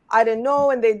what? I didn't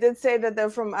know, and they did say that they're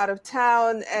from out of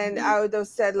town, and I would have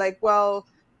said, like, well,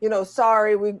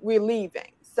 sorry, we're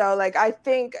leaving. So, like, I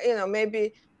think,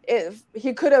 maybe if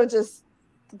he could have just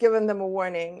given them a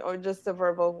warning or just a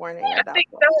verbal warning at that point.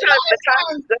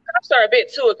 Sometimes the cops are a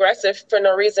bit too aggressive for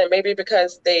no reason, maybe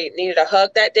because they needed a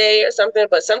hug that day or something,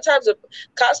 but sometimes the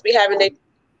cops be having their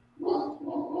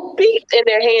feet in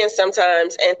their hands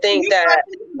sometimes and think that...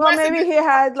 Well, maybe he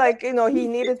had, like, he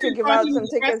needed to give out some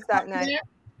tickets that night.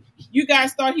 You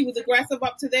guys thought he was aggressive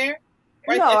up to there?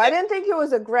 Right, no, I didn't think he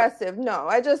was aggressive. No,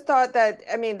 I just thought that,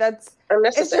 I mean, it's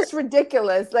just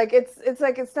ridiculous. Like, it's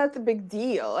not the big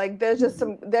deal. Like, there's just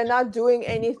they're not doing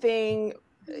anything,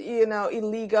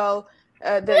 illegal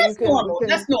that you can normal.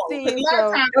 That's normal. Because a lot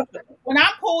of times, when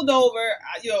I'm pulled over,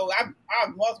 I've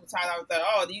multiple times I was like,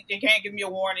 oh, you can't give me a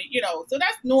warning, so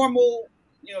that's normal.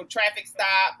 Traffic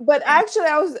stop. But actually,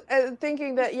 I was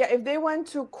thinking that, if they went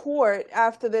to court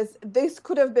after this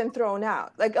could have been thrown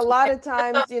out. Like, a lot of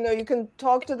times, you can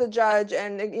talk to the judge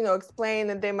and, explain,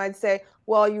 and they might say,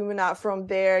 well, you were not from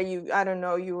there. I don't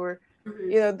know, you were,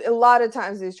 a lot of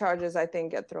times these charges, I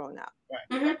think, get thrown out.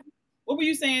 Right. Mm-hmm. What were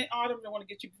you saying, Autumn? I want to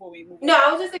get you before we move on. No,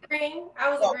 I was just agreeing.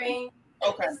 agreeing.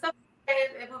 Okay.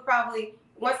 It would probably,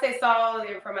 once they saw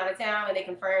they were from out of town and they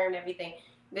confirmed everything,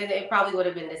 then it probably would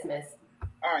have been dismissed.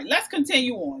 All right, let's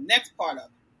continue on. Next part of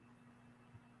it.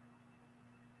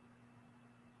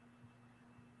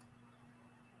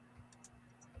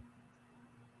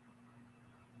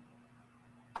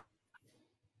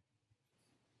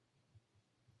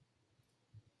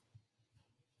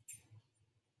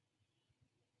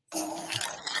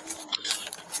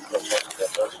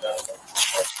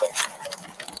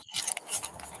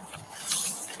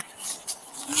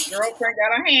 Girlfriend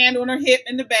got her hand on her hip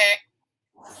in the back.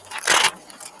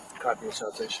 Copy of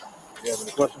citation. Do you have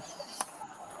any questions?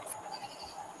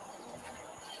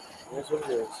 Here's what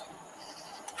it is.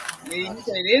 Yeah, you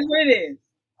said it is what it is.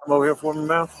 Come over here for me,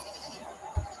 ma'am.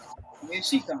 Here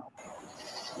she comes.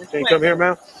 Can you come here,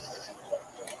 ma'am?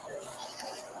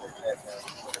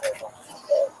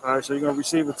 All right, so you're going to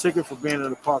receive a ticket for being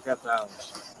in the park after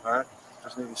hours. All right?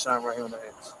 Just need to sign right here on the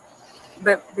X.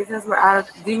 But because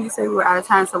didn't you say we were out of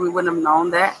time, so we wouldn't have known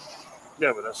that?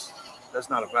 Yeah, but that's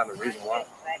not a valid reason why.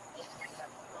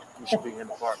 You should be in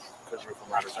the park because you're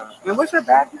from out of town. And what's your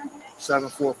badge number?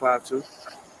 7452.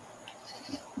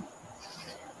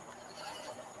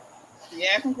 Yeah,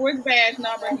 asking for his badge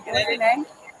number. What's your name?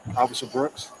 Officer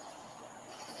Brooks.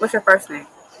 What's your first name?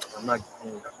 I'm not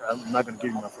going to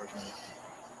give you my first name.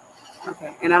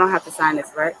 Okay, and I don't have to sign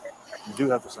this, right? You do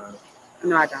have to sign it.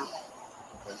 No, I don't.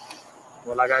 Okay.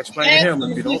 Well, like I explained to him,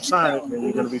 if you don't sign it, then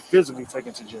you're going to be physically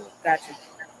taken to jail. Gotcha.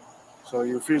 So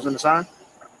you're refusing to sign?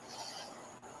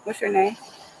 What's your name?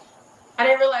 I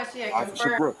didn't realize she had Officer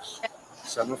confirmed. Brooks.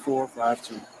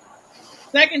 7452.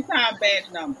 Second time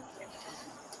badge number.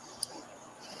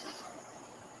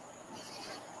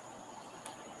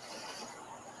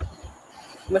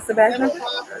 What's the badge number?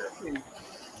 7552.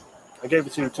 I gave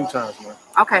it to you 2 times, man.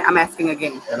 Okay, I'm asking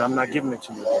again. And I'm not giving it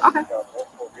to you. Okay.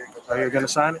 Are you going to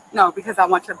sign it? No, because I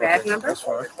want your badge number. That's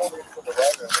fine.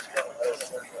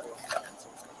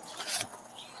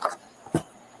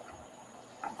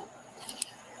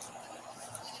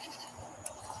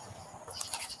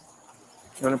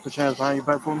 You want to put your hands behind your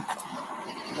back for me?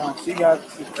 No, she got.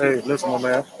 Hey, listen, my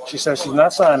man. She said she's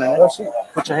not signing it.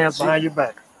 Put your hands behind your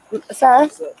back. Sir,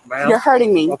 Ma'am. you're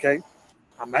hurting me. Okay.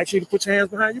 I'm asking you to put your hands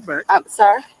behind your back.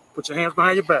 Sir? Put your hands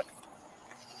behind your back.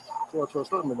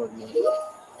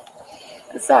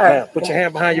 Sir. Ma'am, put your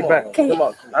hand behind your back. Come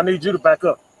on. I need you to back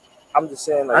up. I'm just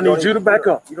saying. Like, I need you to back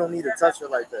up. You don't need to touch her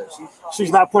like that.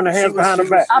 She's not putting her hands behind her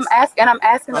back. I'm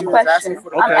asking a question.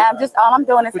 I'm just all I'm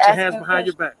doing is Put your asking hands behind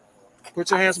your back.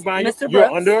 Put your hands behind Mr. your back. You're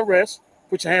Brooks. under arrest.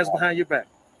 Put your hands behind your back.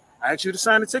 I asked you to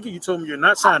sign the ticket. You told me you're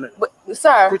not signing it.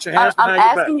 Sir, Put your hands I'm behind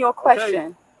your back. asking you a question.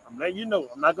 Okay? I'm letting you know.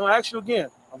 I'm not going to ask you again.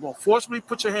 I'm going to forcibly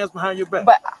put your hands behind your back.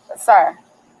 But, sir,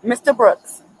 Mr.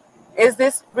 Brooks, is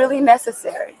this really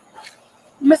necessary?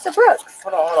 Mr. Brooks.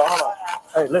 Hold on.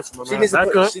 Hey, listen, my She man. needs to Back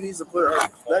put. up. She needs to put her.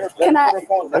 Let Can her I- put her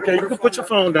phone. Okay, you can put your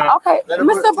phone down. Okay, Let her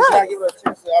Mr. put- Brooks. give her a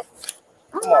chance to-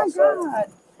 Oh Come my on, sir.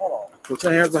 God. Hold on. Put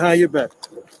your hands behind your back.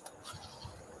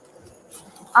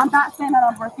 I'm not saying that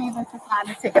I'm refusing to sign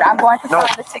the ticket. I'm going to No.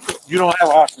 sign the ticket. You don't have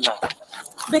an option now.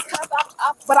 Because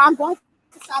but I'm going to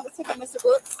sign the ticket, Mr.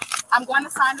 Brooks. I'm going to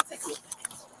sign the ticket.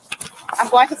 I'm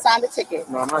going to sign the ticket.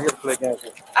 No, I'm not here to play games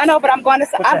with you. I know, but I'm going to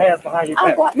sign. Put your hands behind your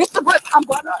back. Mr. Brooks, I'm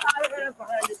going to sign it.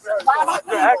 Why am I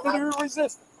You're acting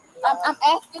irresistant. I'm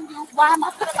asking you, why am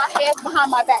I putting my hands behind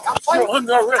my back? You're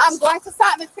under arrest. I'm going to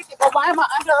sign the ticket, but why am I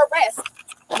under arrest?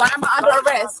 Why am I under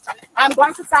arrest? I'm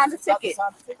going to sign the ticket.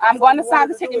 I'm going to sign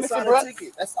the ticket, Mr. Brooks.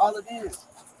 That's all it is.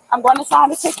 I'm going to sign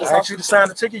the ticket. I asked you to sign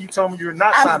the ticket. You told me you're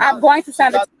not signing I'm it. going to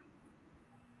sign the ticket.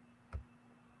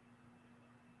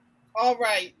 All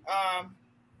right.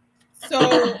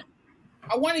 So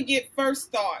I want to get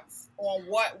first thoughts on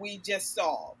what we just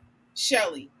saw.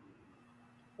 Shelly,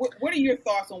 what are your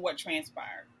thoughts on what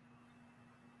transpired?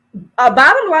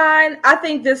 Bottom line, I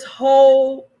think this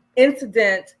whole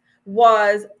incident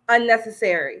was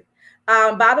unnecessary.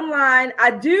 Bottom line,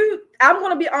 I'm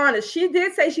going to be honest. She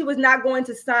did say she was not going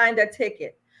to sign that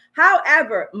ticket.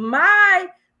 However, my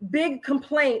big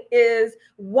complaint is,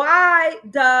 why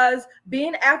does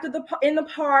being in the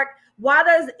park, why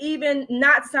does even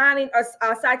not signing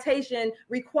a citation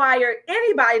require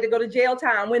anybody to go to jail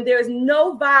time when there is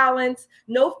no violence,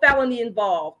 no felony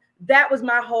involved? That was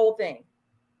my whole thing.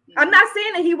 I'm not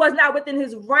saying that he was not within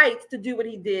his rights to do what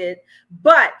he did,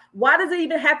 but why does it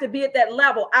even have to be at that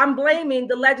level? I'm blaming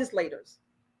the legislators.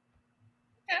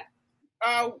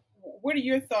 Okay. What are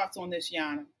your thoughts on this,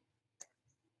 Yana?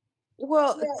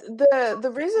 Well,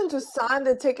 the reason to sign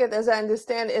the ticket, as I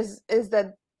understand, is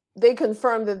that they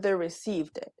confirm that they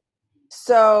received it.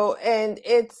 So, and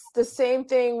it's the same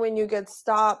thing when you get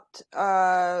stopped,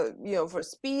 for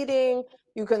speeding.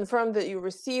 You confirm that you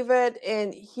receive it,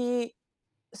 and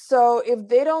so if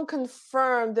they don't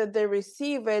confirm that they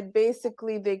receive it,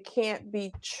 basically they can't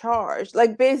be charged.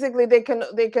 Like, basically they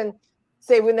can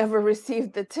say we never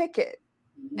received the ticket.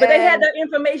 But they had that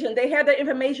information. They had that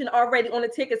information already on the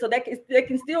ticket, so they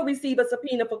can still receive a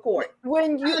subpoena for court.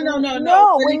 When you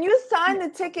no. When you sign the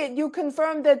ticket, you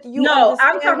confirm that you. No,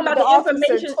 I'm talking about the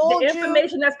information. The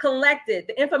information that's collected.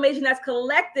 The information that's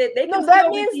collected. They can. No, that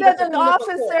means that an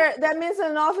officer. That means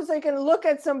an officer can look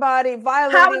at somebody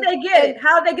violating. How would they get it?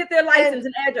 How they get their license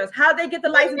and address? How they get the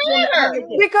license?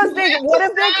 Because what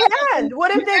if they can? What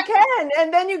if they can?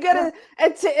 And then you get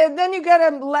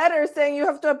a letter saying you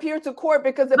have to appear to court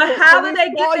because. But how do they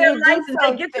get their license?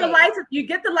 They get the license. You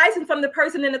get the license from the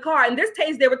person in the car. In this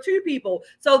case, there were 2 people,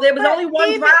 so there was only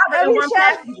one driver and one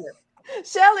passenger.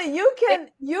 Shelly, you can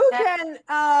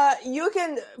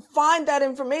find that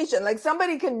information. Like,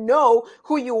 somebody can know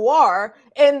who you are,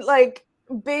 and like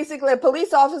basically a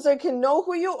police officer can know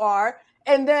who you are,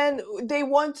 and then they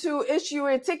want to issue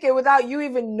a ticket without you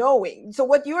even knowing. So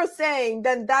what you're saying,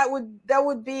 then that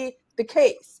would be the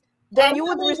case. Then you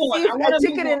would receive a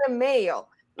ticket in the mail.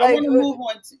 I want to move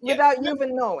on without you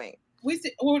even knowing.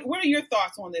 What are your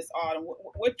thoughts on this, Autumn?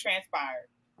 What transpired?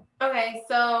 Okay,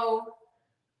 so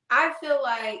I feel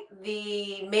like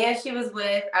the man she was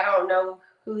with, I don't know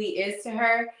who he is to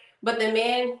her, but the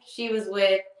man she was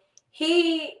with,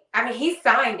 he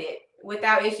signed it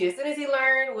without issue. As soon as he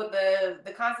learned what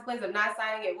the consequence of not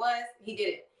signing it was, he did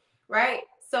it, right?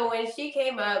 So when she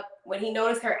came up, when he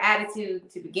noticed her attitude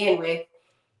to begin with,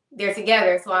 They're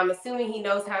together, so I'm assuming he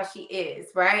knows how she is,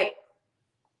 right?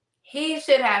 He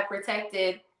should have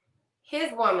protected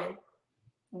his woman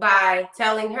by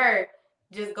telling her,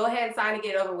 just go ahead and sign and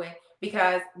get it over with,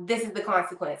 because this is the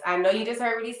consequence. I know you just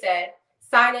heard what he said.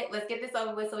 Sign it. Let's get this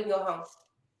over with so we can go home.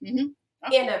 Mm-hmm.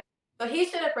 So he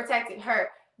should have protected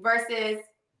her versus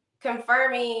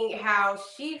confirming how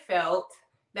she felt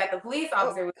that the police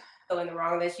officer was still in the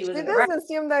wrong, that she was in the right. She doesn't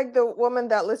seem like the woman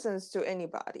that listens to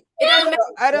anybody. It doesn't matter.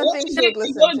 I don't think she would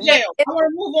listen go to to jail. I want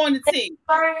to move on to T.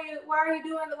 Why are you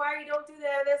don't do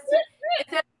that?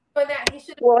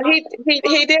 Well,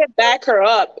 he did back her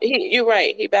up. You're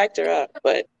right. He backed her up,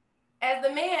 but as the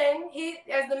man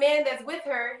that's with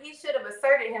her, he should have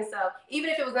asserted himself. Even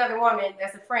if it was another woman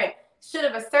that's a friend, should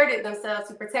have asserted themselves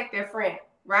to protect their friend,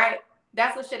 right?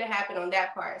 That's what should have happened on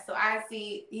that part. So I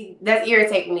see that's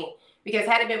irritating me, because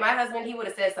had it been my husband, he would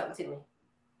have said something to me,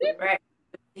 right?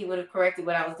 He would have corrected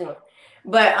what I was doing.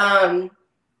 But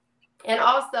and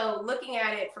also looking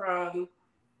at it from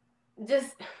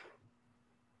just,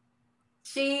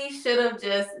 she should have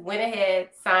just went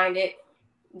ahead, signed it,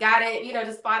 got it,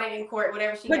 just fought it in court,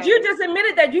 whatever she. But you just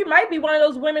admitted that you might be one of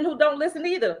those women who don't listen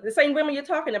either. The same women you're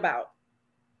talking about.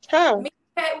 Huh?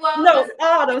 Well, no,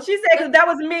 Autumn. She said, because that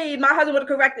was me, my husband would have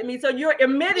corrected me. So you're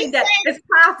admitting that it's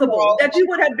possible that you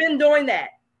would have been doing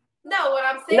that. No, what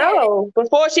I'm saying. No,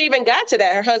 before she even got to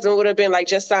that, her husband would have been like,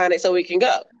 just sign it so we can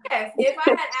go. Yes, if I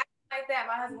had acted like that,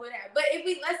 my husband would have. But if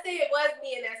let's say it was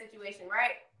me in that situation,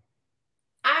 right?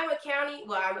 I'm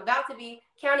about to be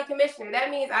county commissioner. That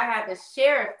means I have the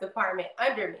sheriff department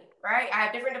under me, right? I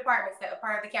have different departments that are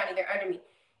part of the county. They're under me.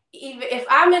 Even if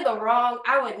I'm in the wrong,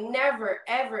 I would never,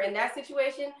 ever in that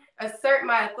situation assert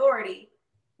my authority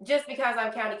just because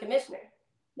I'm county commissioner.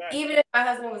 Right. Even if my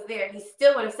husband was there, he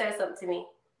still would have said something to me,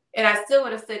 and I still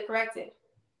would have stood corrected.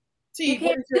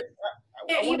 Even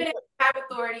if you have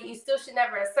authority, you still should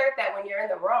never assert that when you're in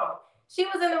the wrong. She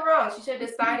was in the wrong. She should have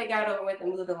decided, got over with,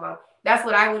 and moved along. That's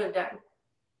what I would have done.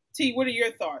 T, what are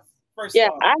your thoughts? First yeah,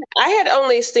 I had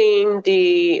only seen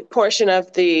the portion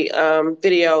of the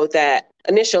video that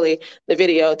I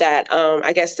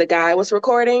guess the guy was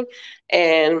recording,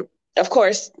 and of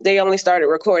course they only started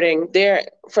recording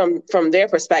from their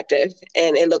perspective,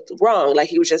 and it looked wrong, like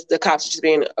the cops were just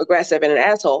being aggressive and an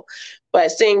asshole.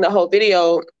 But seeing the whole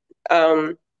video,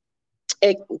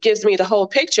 it gives me the whole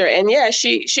picture, and yeah,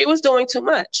 she was doing too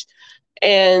much,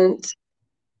 and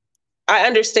I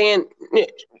understand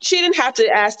she didn't have to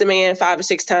ask the man 5 or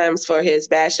 6 times for his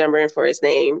badge number and for his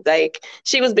name. Like,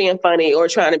 she was being funny or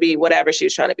trying to be whatever she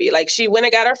was trying to be. Like, she went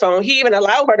and got her phone. He even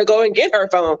allowed her to go and get her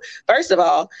phone. First of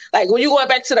all, like, when you going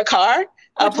back to the car,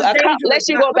 a cop lets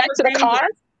you go back to the car.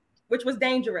 Which was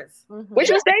dangerous. Mm-hmm.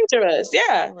 Which was dangerous,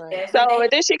 yeah. Right. So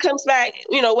then she comes back,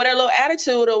 with a little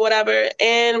attitude or whatever,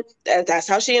 and that's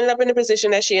how she ended up in the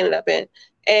position that she ended up in.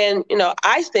 And,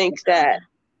 I think that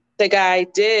the guy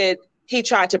he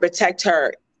tried to protect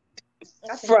her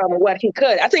from what he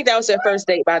could. I think that was their first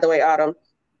date, by the way, Autumn.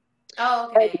 Oh,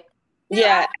 okay.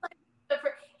 Yeah.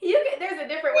 There's a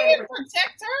different way to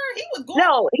protect her. He was going.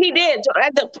 No, he did.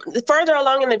 Further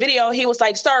along in the video, he was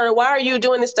like, "Sir, why are you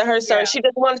doing this to her, sir? Yeah. She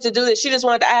just wanted to do this. She just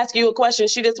wanted to ask you a question.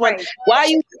 She just wanted. Right. Why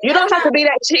you don't have to be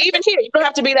that. Even here, you don't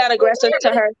have to be that aggressive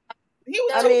to her." They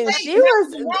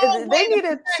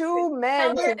needed 2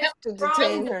 men to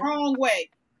detain her. Wrong way.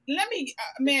 Let me,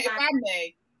 man, if I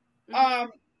may.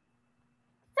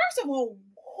 First of all,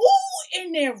 who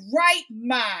in their right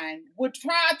mind would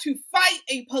try to fight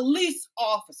a police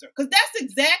officer? Because that's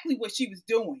exactly what she was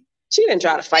doing. She didn't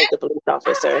try to fight the police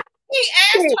officer. He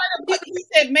asked her he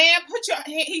said, "Man, put your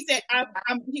hand." He said,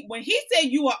 when he said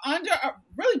you were under,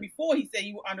 really before he said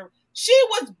you were under, she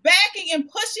was backing and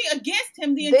pushing against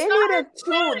him the entire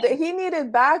time. He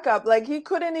needed backup. Like, he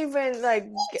couldn't even, like...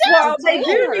 Well, they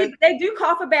do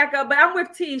call for backup, but I'm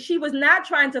with T. She was not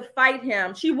trying to fight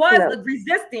him. She was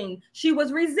resisting. She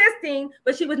was resisting,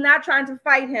 but she was not trying to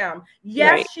fight him.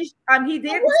 Yes, right. He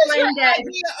did explain that.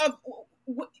 He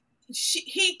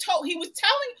was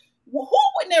telling... Well, who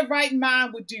in their right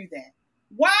mind would do that?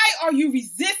 Why are you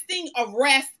resisting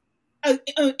arrest with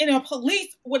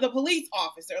a police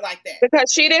officer like that?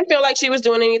 Because she didn't feel like she was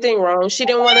doing anything wrong. She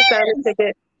didn't want to sign a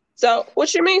ticket. So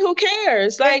what you mean? Who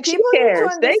cares? Like, she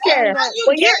cares. They care.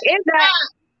 When you're in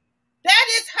that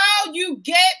is how you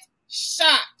get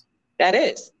shot. That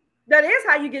is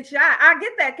how you get shot. I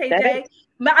get that, KJ.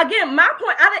 Again, my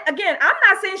point, I'm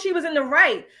not saying she was in the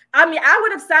right. I mean, I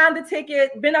would have signed the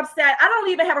ticket, been upset. I don't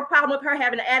even have a problem with her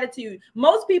having an attitude.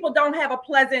 Most people don't have a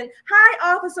pleasant,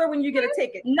 hi, officer, when you get a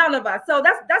ticket. None of us. So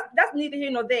that's neither here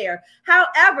nor there.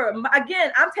 However,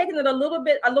 again, I'm taking it a little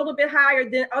bit higher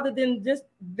than other than just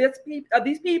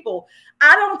these people.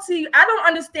 I don't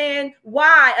understand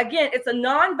why, again, it's a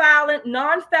non-violent,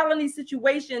 non-felony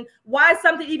situation, why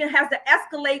something even has to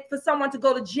escalate for someone to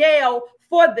go to jail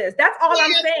for this. That's all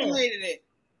I'm saying.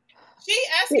 She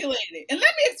escalated it. And let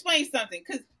me explain something,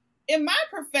 because in my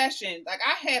profession, like,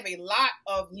 I have a lot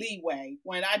of leeway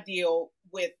when I deal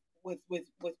with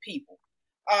people.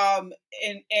 And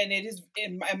it is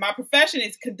in my profession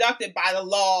is conducted by the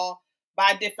law,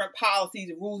 by different policies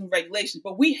and rules and regulations,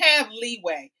 but we have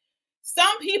leeway.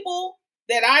 Some people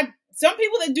that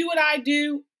do what I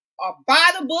do are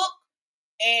by the book,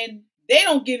 and they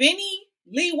don't give any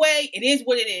leeway. It is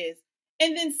what it is.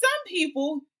 And then some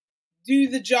people do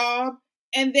the job,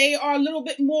 and they are a little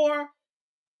bit more,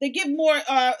 they give more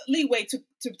leeway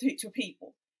to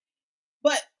people.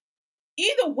 But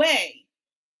either way,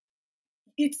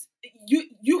 it's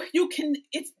you can,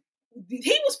 it's,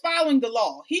 he was following the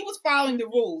law. He was following the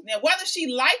rules. Now, whether she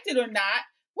liked it or not,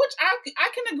 which I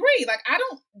can agree. Like,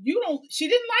 she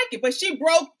didn't like it, but she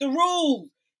broke the rules.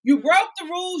 You broke the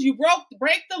rules. You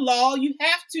break the law. You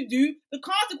have to do the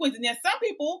consequences. Now, some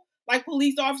people, like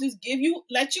police officers,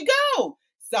 let you go.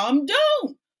 Some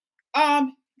don't.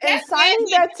 And signing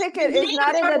that ticket is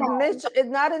not an admission. It's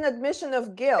not an admission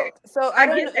of guilt. So I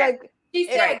don't like. She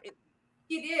said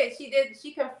she did.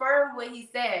 She confirmed what he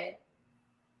said.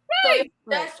 Right. So if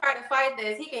the judge tried to fight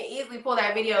this, he can easily pull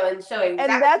that video and show him.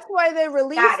 And that's why they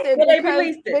released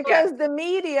it. Because the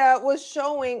media was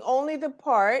showing only the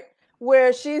part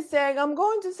where she's saying, I'm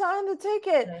going to sign the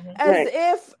ticket, as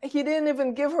if he didn't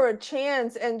even give her a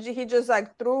chance, and he just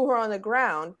like threw her on the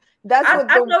ground. That's what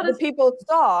the people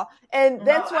saw. And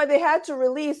that's why they had to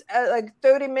release a like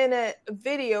 30-minute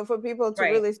video for people to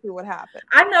really see what happened.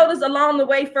 I noticed along the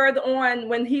way further on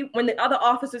when the other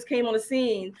officers came on the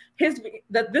scene,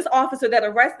 this officer that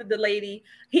arrested the lady,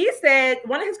 he said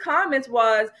one of his comments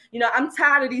was, I'm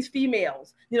tired of these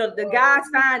females. The guy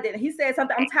signed it and he said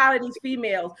something, I'm tired of these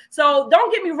females. So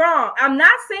don't get me wrong. I'm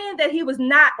not saying that he was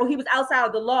outside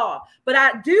of the law, but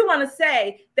I do want to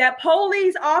say that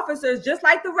police officers, just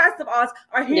like the rest of us,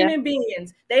 are human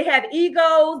beings. They have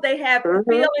egos, they have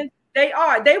feelings. They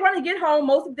want to get home,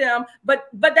 most of them, but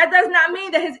that does not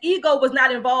mean that his ego was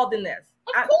not involved in this.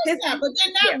 Of course not, but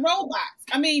they're not robots.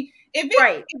 I mean, if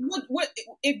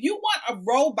you want a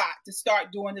robot to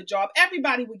start doing the job,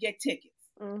 everybody would get tickets.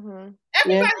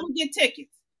 Everybody would get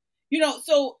tickets.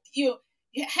 So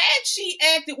had she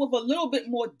acted with a little bit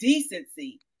more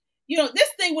decency, this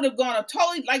thing would have gone a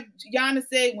totally, like Yana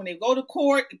said, when they go to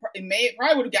court, it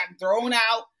probably would have gotten thrown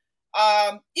out.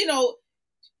 It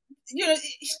would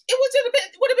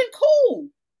have been cool.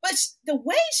 But the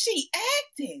way she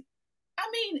acted, I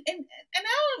mean, and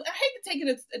I hate to take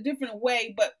it a different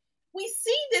way, but we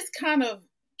see this kind of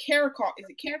caricature. Is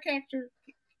it caricature?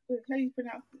 How do you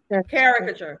pronounce it?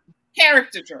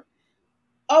 Caricature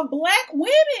of Black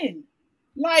women.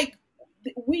 Like,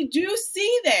 we do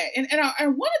see that. And I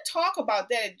want to talk about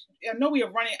that. I know we are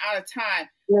running out of time.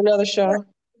 Another show.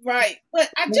 Right. But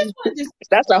I just want to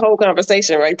that's a whole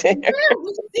conversation right there. Yeah,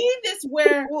 we see this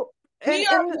where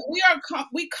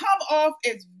we come off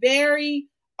as very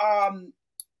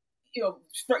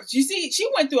you see, she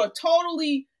went through a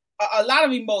lot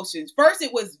of emotions. First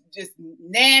it was just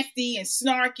nasty and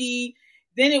snarky,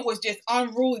 then it was just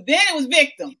unruly, then it was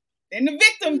victim. Then the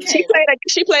victim came.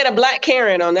 She played a Black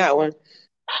Karen on that one.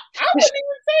 I wouldn't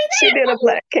even say that. She did a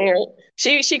Black Karen.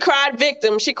 She cried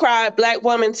victim. She cried Black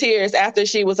woman tears after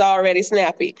she was already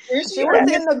snappy. She was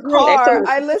in the car.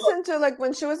 I listened to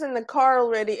when she was in the car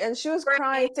already, and she was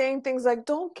crying, saying things like,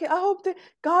 "Don't kill. I hope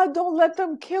God don't let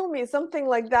them kill me." Something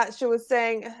like that. She was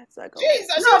saying. It's like, but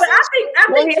I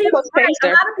think she was right.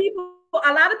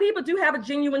 A lot of people do have a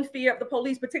genuine fear of the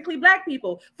police, particularly Black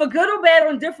people. For good or bad or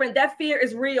indifferent, that fear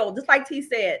is real, just like T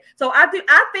said. So I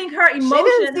think her emotion.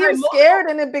 She didn't seem scared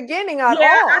in the beginning at all.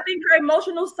 I think her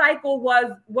emotional cycle was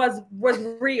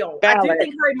real. Valid. I do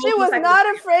think her emotional She was not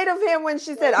afraid of him when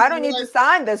she said, "I don't need to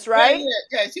sign this, right?"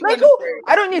 She like,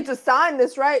 I don't need to sign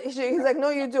this, right? He's like, "No,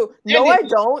 you do." "No, I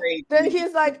don't." Then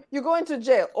he's like, "You're going to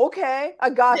jail." "Okay, I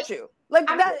got you." Like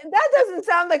that doesn't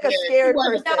sound like a scared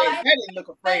person. That didn't look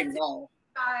afraid at all.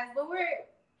 But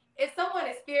if someone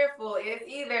is fearful, it's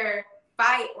either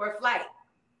fight or flight.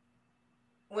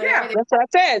 That's what I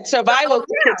said. Survival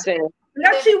kicks in.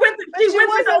 She went But she through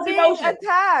wasn't those being emotions.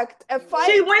 attacked. A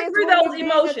fight She went is through when those you're being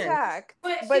emotions. attacked.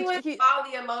 But But she went through all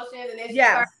the emotions, and then she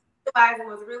Yes. started realizing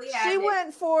what's really she happening.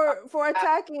 went for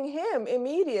attacking him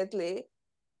immediately.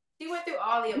 She went through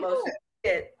all the emotions.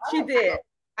 She did.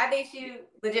 I think she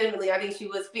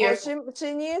was Well, fearful.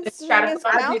 she needs try to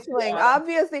find counseling.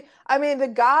 Obviously, I mean, the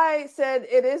guy said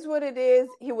it is what it is.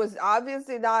 He was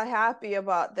obviously not happy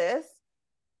about this,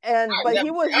 but he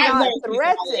was not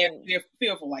threatened. They're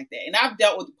fearful like that, and I've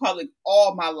dealt with the public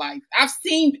all my life. I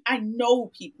know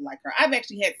people like her. I've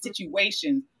actually had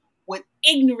situations with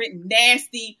ignorant,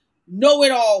 nasty,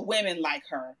 know-it-all women like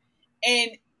her,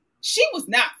 and she was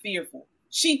not fearful.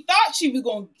 She thought she was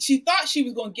going to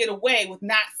get away with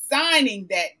not signing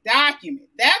that document.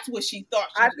 That's what she thought.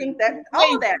 I think that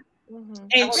all of that. Mm-hmm.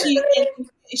 And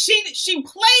she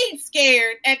played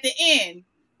scared at the end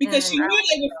because she knew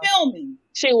they were filming.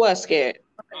 She was scared.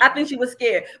 I think she was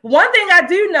scared. One thing I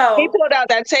do know, he pulled out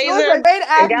that taser. She was a great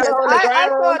and got actress. her on the I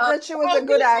ground. thought that she was a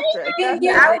good actress. I don't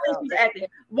think she's acting.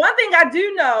 One thing I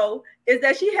do know is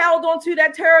that she held on to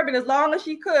that turban as long as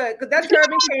she could, because that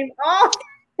turban came off.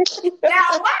 I did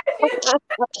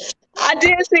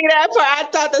see that part. I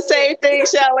thought the same thing,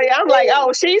 Shelly. I'm like,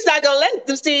 oh, she's not gonna let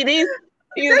them see these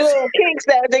little kinks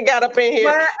that they got up in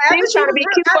here. She's trying to be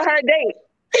cute for her date.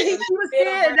 She was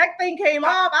scared, and that thing came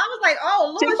off. I was like, oh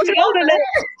Lord, she was holding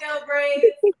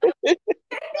it.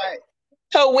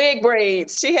 Her wig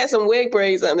braids. She had some wig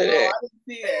braids under there. I didn't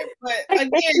see that. But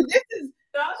again, this is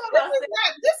not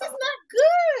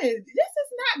good. This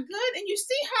is not good. And you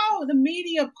see how the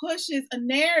media pushes a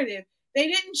narrative. They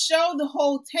didn't show the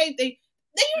whole tape. They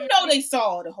they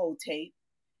saw the whole tape,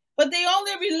 but they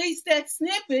only released that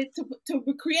snippet to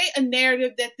create a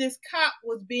narrative that this cop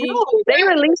was being. No, they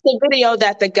released the video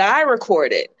that the guy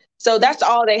recorded. So that's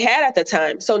all they had at the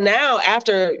time. So now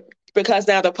because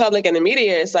now the public and the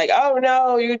media is like, oh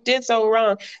no, you did so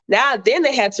wrong. Then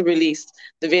they had to release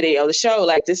the video, the show,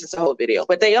 like this is the whole video.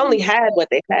 But they only had what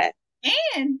they had.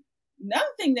 And another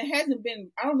thing that hasn't been,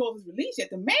 I don't know if it's released yet,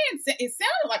 the man, it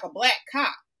sounded like a black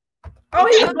cop. Oh,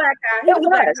 he was a black guy.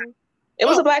 It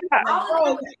was a black cop.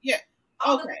 Oh, okay. Yeah.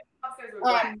 All the officers were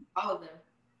black. All of them.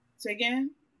 Say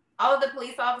again? All of the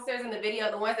police officers in the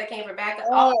video, the ones that came for backup.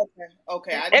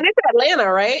 Okay. And it's Atlanta,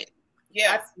 right?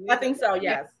 Yes. I think so,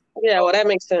 yes. Yeah, well, that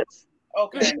makes sense.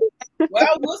 Okay.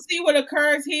 Well, we'll see what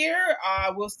occurs here.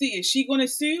 We'll see. Is she going to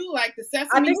sue like the Sesame?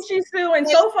 I think she's suing.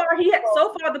 So far,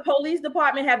 the police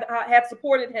department have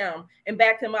supported him and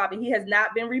backed him up, and he has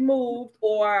not been removed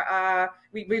or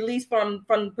released from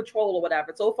patrol or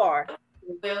whatever. So far.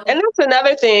 And that's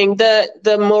another thing.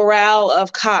 The morale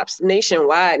of cops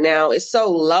nationwide now is so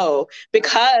low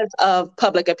because of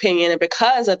public opinion and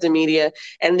because of the media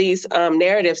and these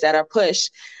narratives that are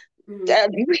pushed.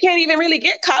 You can't even really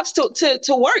get cops to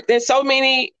work. There's so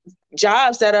many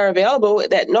jobs that are available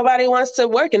that nobody wants to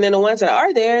work, and then the ones that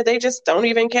are there, they just don't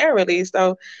even care really.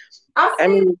 So,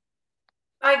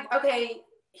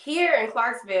 here in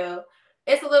Clarksville,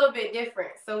 it's a little bit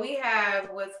different. So we have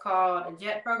what's called a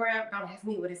JET program. Don't ask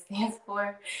me what it stands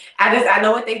for. I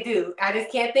know what they do. I just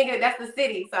can't think of it. That's the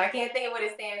city, so I can't think of what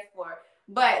it stands for.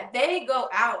 But they go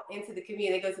out into the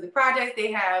community. They go to the projects.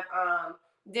 They have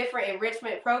different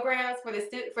enrichment programs for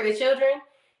the children,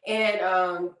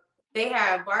 and they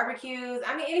have barbecues.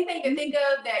 I mean, anything you can think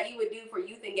of that you would do for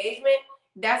youth engagement,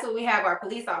 that's what we have our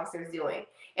police officers doing.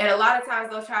 And a lot of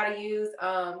times they'll try to use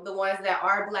the ones that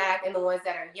are Black and the ones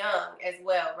that are young as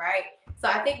well, right? So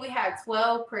I think we have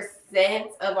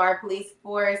 12% of our police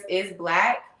force is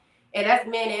Black, and that's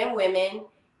men and women.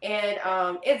 And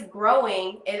it's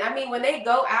growing. And I mean, when they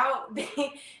go out,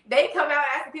 they come out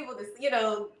asking people to,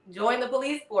 join the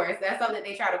police force. That's something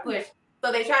they try to push.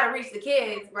 So they try to reach the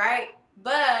kids, right?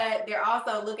 But they're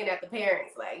also looking at the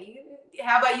parents, like,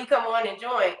 how about you come on and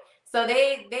join? So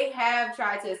they have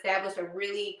tried to establish a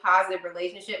really positive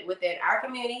relationship within our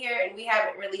community here, and we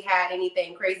haven't really had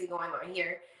anything crazy going on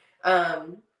here.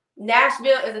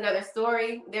 Nashville is another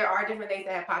story. There are different things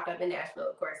that have popped up in Nashville,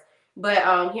 of course. But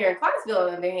here in Clarksville,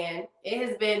 on the other hand, it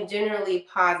has been generally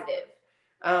positive.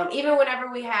 Even whenever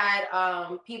we had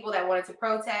people that wanted to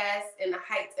protest in the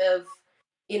height of,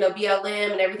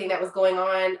 BLM and everything that was going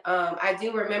on, I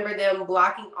do remember them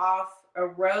blocking off a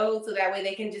road so that way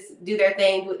they can just do their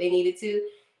thing, do what they needed to.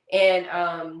 And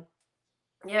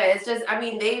it's just,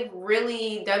 they've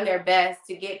really done their best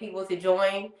to get people to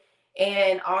join,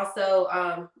 and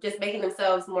also just making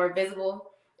themselves more visible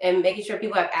and making sure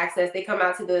people have access. They come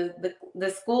out to the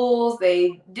schools.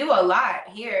 They do a lot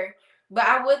here, but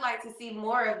I would like to see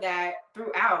more of that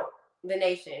throughout the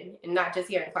nation and not just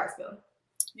here in Clarksville.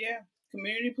 Yeah,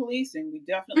 community policing. We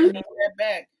definitely need that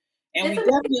back. And we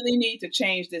definitely need to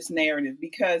change this narrative,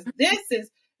 because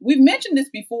we've mentioned this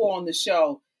before on the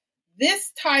show.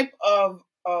 This type of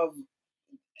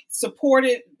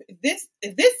supported, this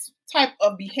type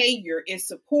of behavior is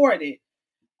supported,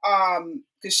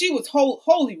 because she was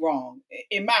wholly wrong,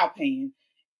 in my opinion.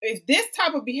 If this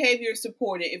type of behavior is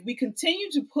supported, if we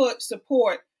continue to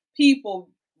support people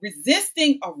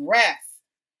resisting arrest,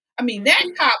 I mean, that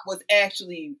cop was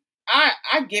actually,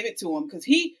 I give it to him, because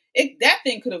that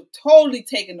thing could have totally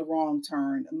taken the wrong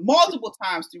turn multiple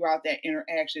times throughout that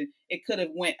interaction. It could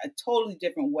have went a totally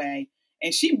different way,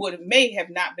 and she may have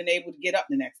not been able to get up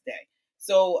the next day.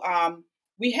 So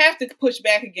we have to push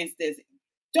back against this.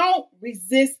 Don't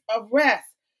resist arrest.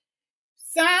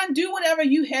 Do whatever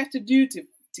you have to do to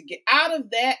get out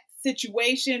of that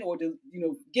situation, or to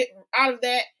get out of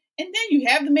that. And then you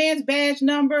have the man's badge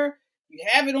number. You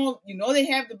have it on. They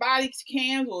have the body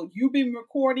cams, or you've been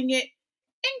recording it,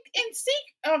 and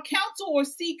seek counsel, or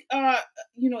seek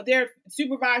their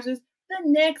supervisors the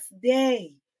next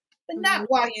day, but not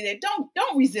while you're there.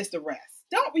 Don't resist arrest.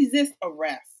 Don't resist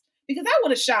arrest, because I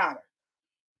would have shot her.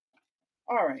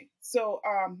 All right, so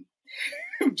I'm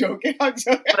joking. I was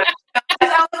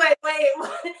like, wait.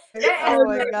 Oh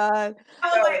my God. I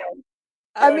was like,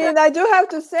 I mean, I do have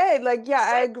to say, like, yeah,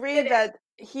 I agree that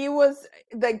he was,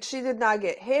 like, she did not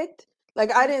get hit.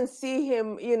 Like, I didn't see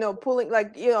him, pulling,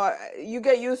 like, you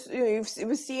get used, you've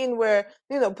seen where,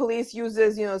 police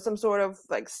uses, some sort of,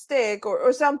 like, stick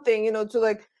or something, to,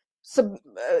 like,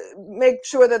 make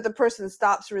sure that the person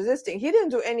stops resisting. He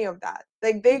didn't do any of that.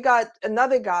 Like, they got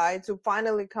another guy to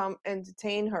finally come and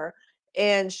detain her,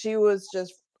 and she was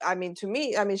just, to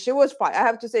me, she was I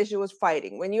have to say, she was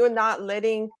fighting. When you're not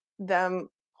letting them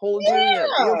hold you,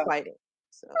 you're fighting.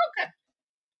 So okay.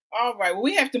 All right. Well,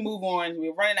 we have to move on.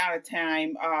 We're running out of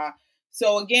time.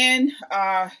 So again,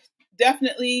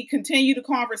 definitely continue the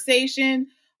conversation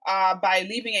by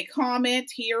leaving a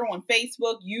comment here on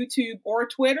Facebook, YouTube, or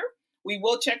Twitter. We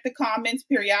will check the comments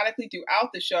periodically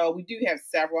throughout the show. We do have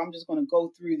several. I'm just going to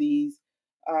go through these.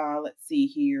 Let's see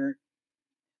here.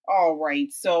 All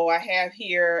right. So I have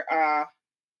here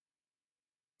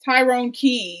Tyrone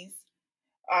Keys.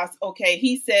 Okay,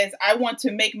 he says, I want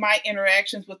to make my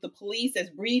interactions with the police as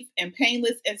brief and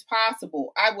painless as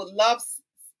possible. I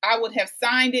would have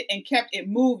signed it and kept it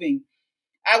moving.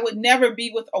 I would never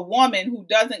be with a woman who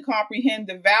doesn't comprehend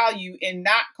the value in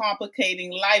not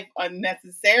complicating life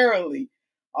unnecessarily.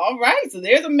 All right, so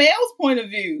there's a male's point of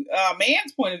view,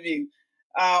 man's point of view.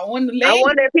 On the lady, I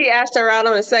wonder if he asked her out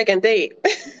on a second date,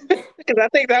 because I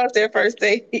think that was their first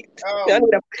date.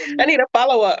 I need a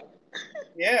follow up.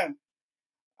 Yeah.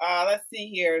 Let's see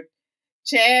here.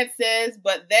 Chad says,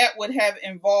 but that would have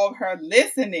involved her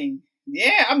listening.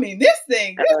 Yeah, this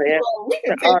thing. We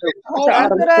can take this whole.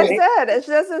 That's what I said.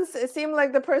 It seemed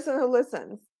like the person who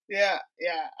listens. Yeah.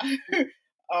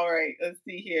 All right, let's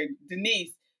see here.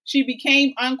 Denise, she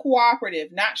became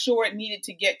uncooperative. Not sure it needed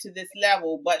to get to this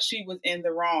level, but she was in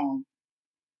the wrong.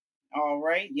 All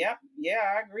right. Yep. Yeah,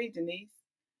 I agree, Denise.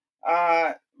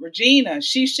 Regina,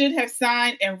 she should have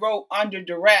signed and wrote under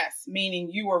duress, meaning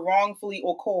you were wrongfully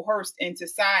or coerced into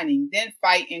signing, then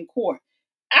fight in court.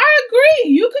 I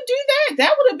agree. You could do that.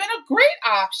 That would have been a great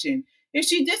option if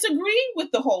she disagreed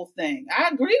with the whole thing. I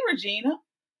agree, Regina.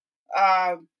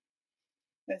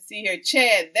 Let's see here.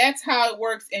 Chad, that's how it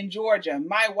works in Georgia.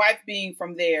 My wife being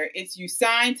from there, it's you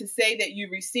sign to say that you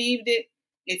received it.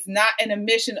 It's not an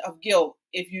admission of guilt.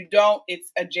 If you don't,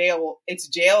 it's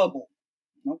jailable.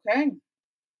 Okay.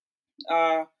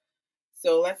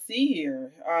 So let's see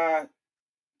here.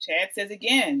 Chad says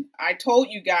again, I told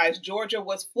you guys Georgia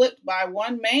was flipped by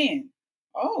one man.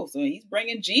 Oh, so he's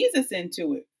bringing Jesus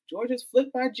into it. Georgia's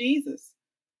flipped by Jesus.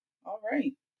 All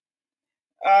right.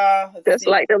 Just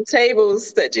like them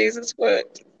tables that Jesus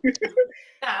flipped.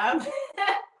 All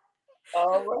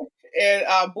right.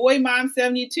 And Boy Mom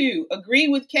 72, agree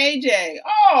with KJ.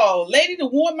 Oh, lady to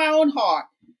warm my own heart.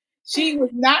 She was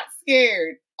not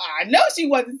scared. I know she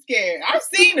wasn't scared. I've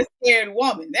seen a scared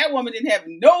woman. That woman didn't have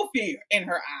no fear in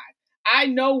her eyes. I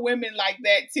know women like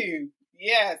that too.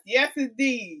 Yes,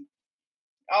 indeed.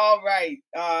 All right.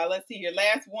 Let's see here.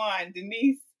 Last one,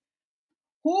 Denise.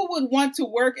 Who would want to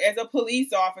work as a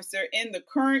police officer in the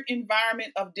current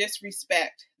environment of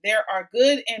disrespect? There are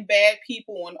good and bad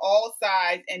people on all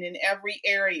sides and in every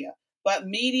area, but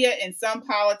media and some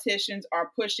politicians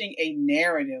are pushing a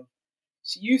narrative.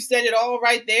 You said it all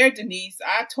right there, Denise.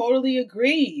 I totally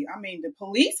agree. The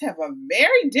police have a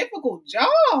very difficult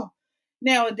job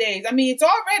nowadays. It's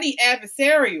already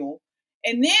adversarial.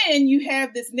 And then you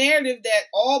have this narrative that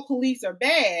all police are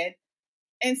bad.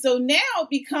 And so now it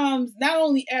becomes not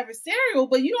only adversarial,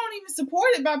 but you don't even support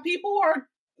it by people who are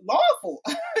lawful.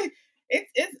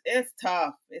 It's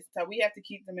tough. It's tough. We have to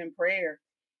keep them in prayer.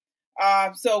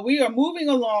 So we are moving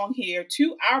along here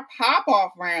to our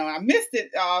pop-off round. I missed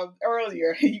it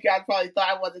earlier. You guys probably thought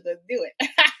I wasn't going to do it.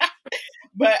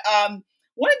 But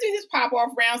want to do this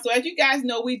pop-off round. So as you guys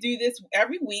know, we do this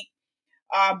every week.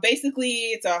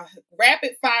 Basically, it's a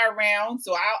rapid-fire round.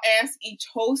 So I'll ask each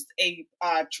host a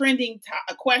trending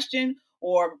a question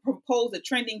or propose a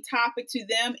trending topic to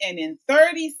them. And in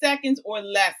 30 seconds or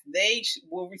less, they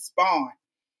will respond.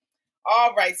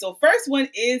 All right, so first one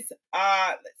is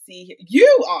let's see here. You,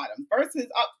 Autumn. First is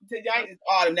up tonight is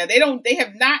Autumn. Now they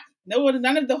have not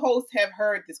none of the hosts have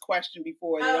heard this question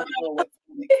before. They don't know what's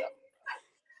mixed up.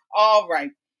 All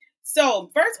right. So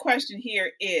first question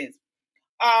here is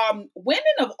women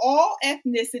of all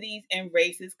ethnicities and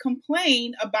races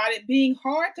complain about it being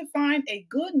hard to find a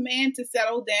good man to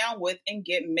settle down with and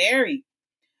get married.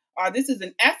 This is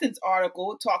an Essence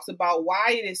article. It talks about why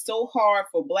it is so hard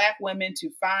for Black women to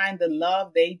find the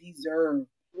love they deserve.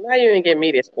 Now you didn't give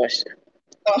me this question.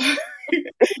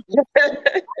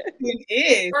 It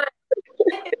is.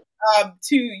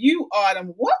 To you,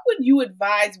 Autumn, what would you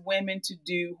advise women to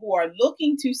do who are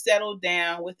looking to settle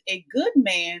down with a good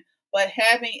man but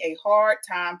having a hard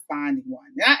time finding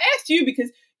one? And I asked you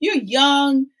because you're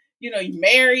young, you're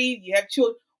married, you have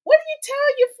children. What do you tell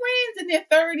your friends in their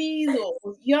 30s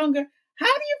or younger? How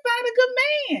do you find a good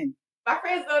man? My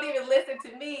friends don't even listen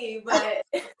to me, but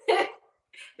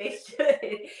they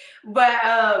should.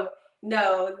 But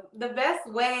no, the best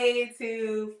way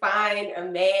to find a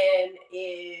man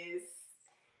is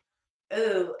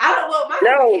good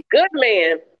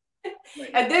man.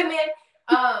 A good man.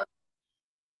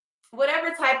 Whatever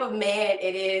type of man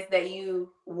it is that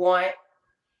you want.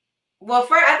 Well,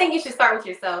 first, I think you should start with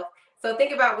yourself. So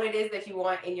think about what it is that you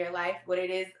want in your life, what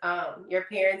it is, your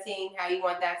parenting, how you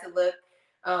want that to look,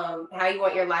 how you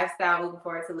want your lifestyle moving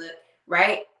forward to look,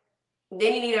 right?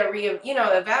 Then you need to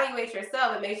evaluate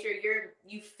yourself and make sure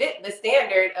you fit the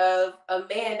standard of a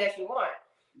man that you want.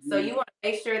 So you want to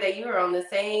make sure that you are on the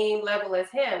same level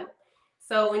as him.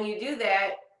 So when you do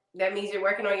that, that means you're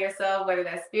working on yourself, whether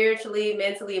that's spiritually,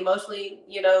 mentally, emotionally,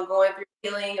 going through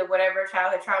healing or whatever,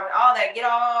 childhood trauma, all that, get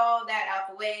all that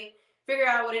out the way, figure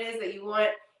out what it is that you want.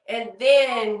 And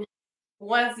then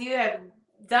once you have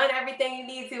done everything you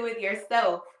need to with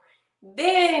yourself,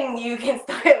 then you can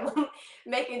start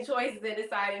making choices and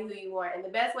deciding who you want. And the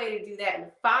best way to do that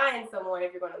and find someone,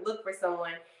 if you're going to look for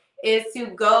someone, is to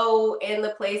go in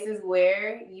the places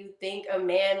where you think a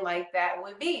man like that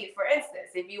would be. For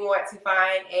instance, if you want to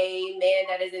find a man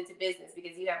that is into business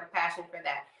because you have a passion for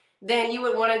that, then you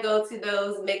would want to go to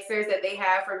those mixers that they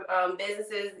have for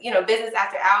businesses, business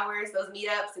after hours, those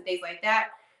meetups and things like that.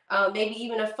 Maybe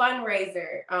even a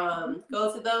fundraiser.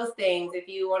 Go to those things. If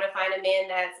you want to find a man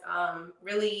that's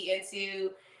really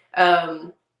into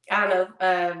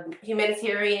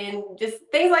humanitarian, just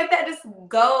things like that. Just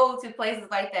go to places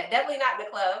like that. Definitely not in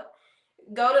the club.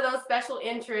 Go to those special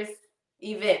interest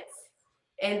events.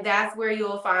 And that's where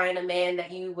you'll find a man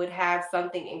that you would have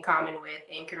something in common with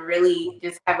and can really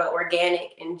just have an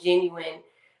organic and genuine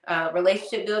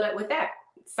relationship build up with that.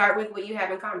 Start with what you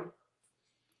have in common.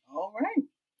 All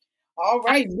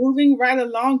right. Moving right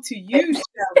along to you,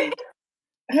 Shelly.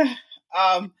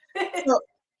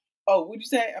 What'd you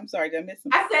say? I'm sorry, did I miss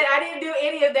something? I said I didn't do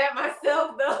any of that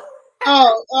myself, though.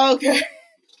 Oh, okay.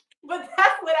 But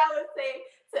that's what I would say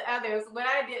to others. When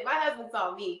I did, my husband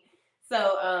saw me.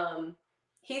 So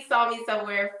he saw me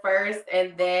somewhere first,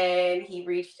 and then he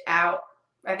reached out,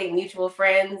 I think mutual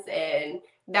friends, and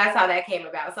that's how that came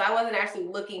about. So I wasn't actually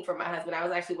looking for my husband. I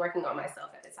was actually working on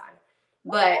myself at the time.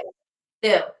 But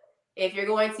still, if you're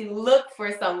going to look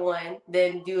for someone,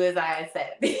 then do as I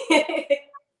said.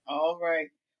 All right.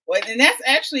 Well, and that's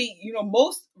actually,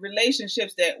 most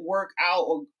relationships that work out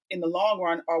or in the long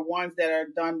run are ones that are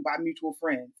done by mutual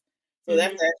friends. So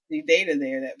that's actually data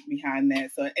there that behind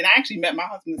that. So, and I actually met my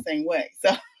husband the same way.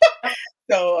 So,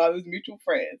 it was mutual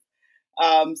friends.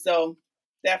 So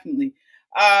definitely.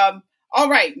 All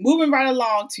right. Moving right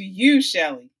along to you,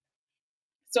 Shelly.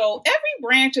 So every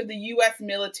branch of the U.S.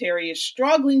 military is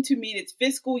struggling to meet its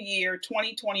fiscal year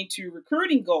 2022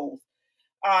 recruiting goals.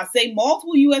 Say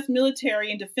multiple U.S.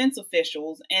 military and defense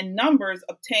officials and numbers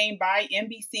obtained by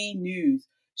NBC News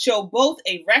show both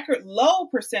a record low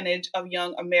percentage of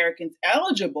young Americans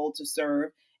eligible to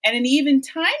serve and an even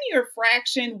tinier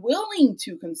fraction willing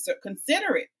to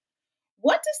consider it.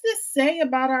 What does this say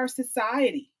about our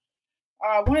society?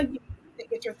 I want to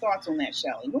get your thoughts on that,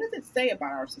 Shelley. What does it say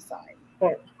about our society?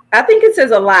 I think it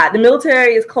says a lot. The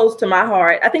military is close to my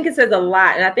heart. I think it says a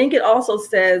lot. And I think it also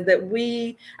says that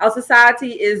our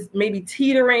society is maybe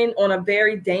teetering on a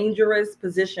very dangerous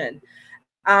position.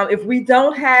 If we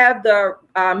don't have the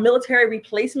military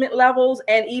replacement levels,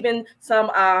 and even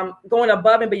some going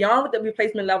above and beyond what the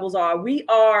replacement levels are, we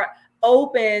are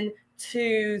open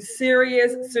to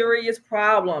serious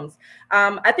problems.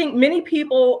 I think many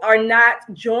people are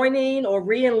not joining or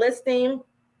re-enlisting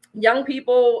young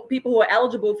people who are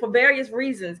eligible for various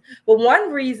reasons. But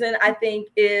one reason, I think,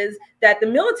 is that the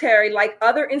military, like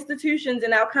other institutions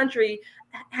in our country,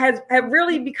 have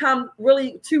really become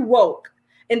really too woke.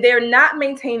 And they're not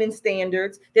maintaining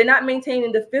standards. They're not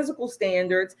maintaining the physical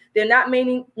standards. They're not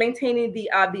maintaining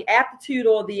the aptitude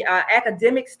or the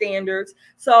academic standards.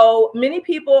 So many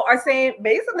people are saying,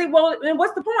 basically, well, then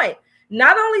what's the point?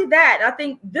 Not only that, I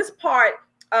think this part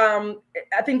kind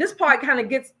of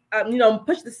gets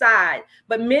pushed aside.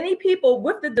 But many people,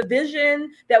 with the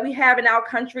division that we have in our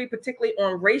country, particularly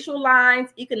on racial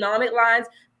lines, economic lines,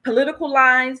 political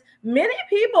lines, many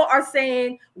people are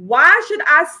saying, why should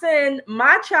I send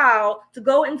my child to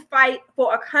go and fight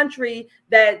for a country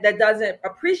that doesn't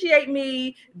appreciate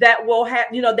me, that will have,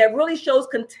 that really shows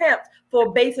contempt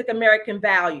for basic American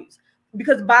values?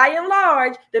 Because by and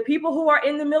large, the people who are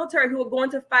in the military, who are going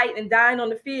to fight and dying on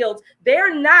the fields,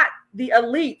 they're not the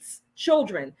elites'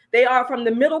 children. They are from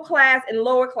the middle class and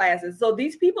lower classes. So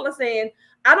these people are saying,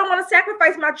 I don't want to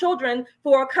sacrifice my children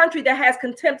for a country that has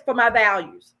contempt for my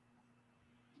values.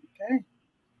 Okay.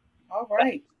 All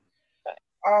right.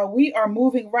 We are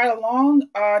moving right along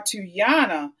to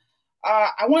Yana.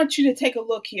 I want you to take a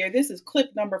look here. This is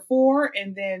clip number 4,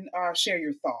 and then share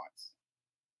your thoughts.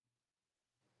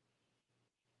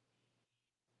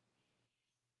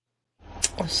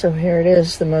 So here it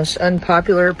is, the most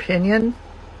unpopular opinion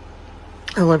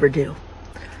I'll ever do.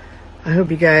 I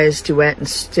hope you guys duet and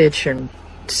stitch and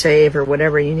save or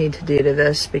whatever you need to do to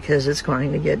this, because it's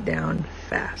going to get down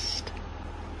fast.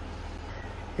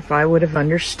 If I would have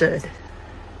understood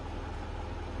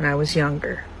when I was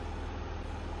younger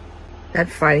that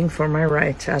fighting for my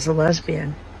rights as a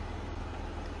lesbian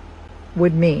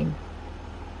would mean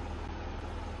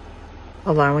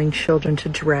allowing children to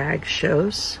drag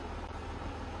shows,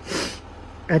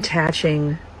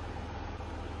 attaching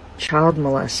child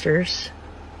molesters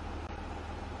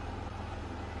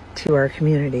to our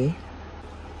community,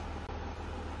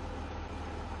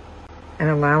 and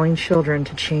allowing children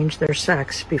to change their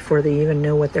sex before they even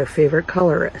know what their favorite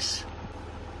color is,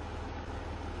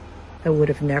 I would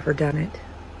have never done it.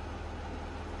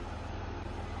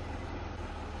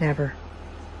 Never.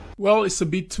 Well, it's a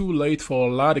bit too late for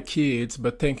a lot of kids,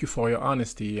 but thank you for your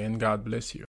honesty and God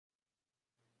bless you.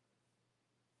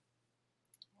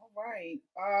 All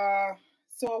right.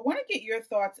 So I want to get your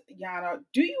thoughts, Yana.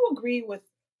 Do you agree with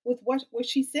what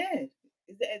she said?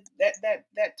 Is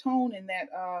that tone and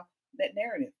that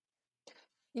narrative?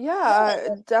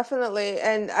 Yeah, definitely.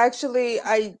 And actually,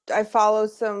 I follow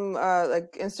some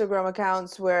like Instagram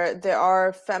accounts where there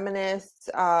are feminists,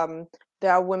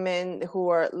 there are women who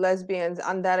are lesbians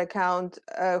on that account,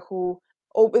 who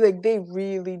like they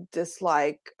really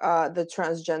dislike the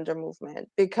transgender movement,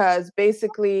 because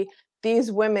basically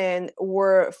these women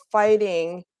were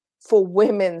fighting for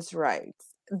women's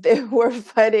rights. They were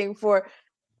fighting for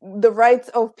the rights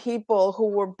of people who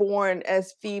were born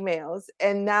as females,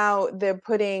 and now they're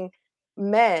putting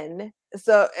men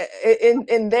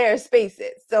in their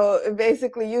spaces. So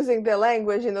basically using their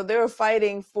language, they were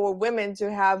fighting for women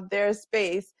to have their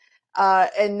space,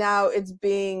 and now it's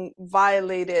being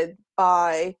violated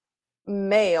by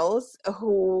males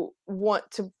who want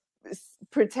to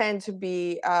pretend to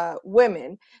be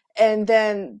women, and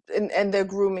then and they're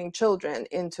grooming children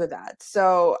into that.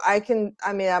 So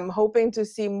I'm hoping to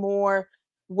see more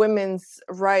women's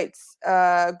rights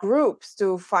groups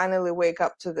to finally wake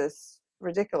up to this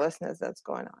ridiculousness that's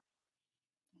going on.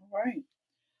 All right.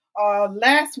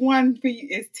 Last one for you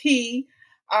is T.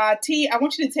 T, I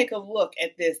want you to take a look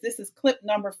at this. This is clip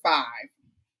number 5.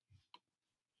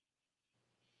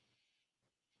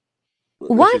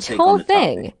 What whole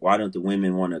thing? Why don't the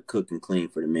women want to cook and clean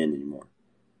for the men anymore?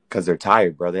 Because they're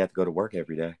tired, bro. They have to go to work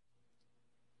every day.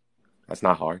 That's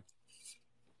not hard.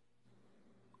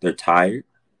 They're tired?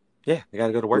 Yeah, they got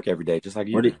to go to work every day, just like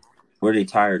you. What are they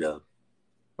tired of?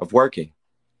 Of working.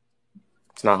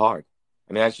 It's not hard.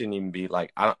 I mean, that shouldn't even be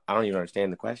like, I don't even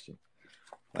understand the question.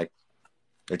 Like,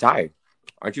 they're tired.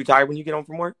 Aren't you tired when you get home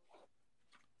from work?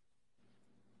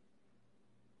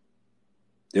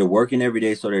 They're working every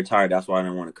day, so they're tired. That's why I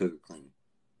don't want to cook or clean.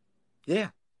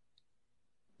 Yeah.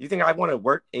 You think I want to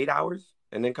work 8 hours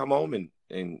and then come home and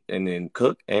then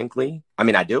cook and clean? I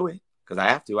mean, I do it because I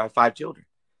have to. I have 5 children.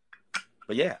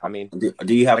 But yeah, I mean,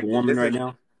 do you have a woman right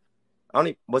now?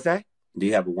 What's that? Do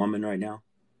you have a woman right now?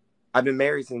 I've been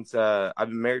married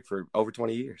for over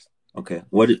 20 years. Okay.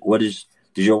 Does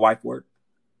your wife work?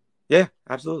 Yeah,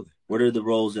 absolutely. What are the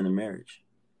roles in a marriage?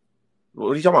 What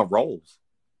are you talking about, roles?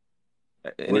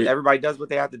 Everybody does what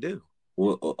they have to do.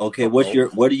 Well, okay, what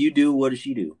do you do? What does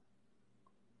she do?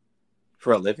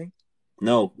 For a living?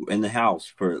 No, in the house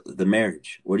for the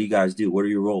marriage. What do you guys do? What are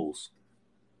your roles?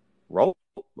 Role?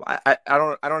 I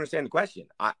don't understand the question.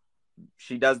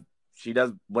 She does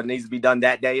what needs to be done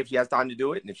that day if she has time to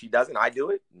do it, and if she doesn't, I do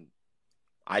it.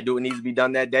 I do what needs to be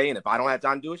done that day, and if I don't have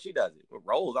time to do it, she does it. With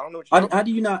roles, I don't know what you're how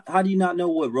do you not know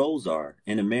what roles are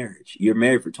in a marriage? You're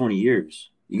married for 20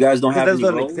 years. You guys don't have any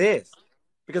roles? Exist.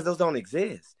 Because those don't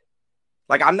exist.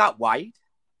 Like, I'm not white.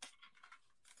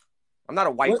 I'm not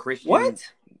a white Christian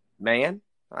man.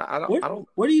 I don't.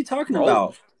 What are you talking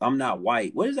about? I'm not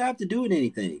white. What does that have to do with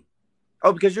anything?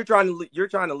 Oh, because you're trying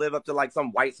to live up to like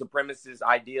some white supremacist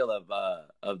ideal of the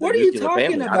what are you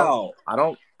talking family. about? I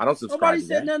don't subscribe. Nobody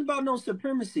said nothing about no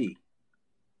supremacy.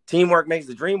 Teamwork makes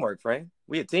the dream work, friend.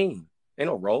 We a team. Ain't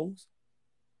no roles.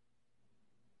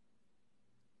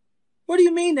 What do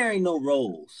you mean there ain't no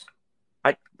roles?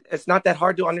 It's not that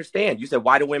hard to understand. You said,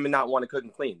 why do women not want to cook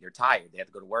and clean? They're tired. They have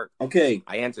to go to work. Okay.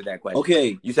 I answered that question.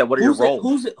 Okay. You said, what are your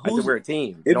roles? I said, we're a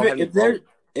team.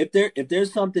 If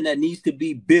there's something that needs to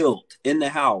be built in the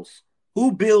house,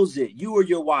 who builds it? You or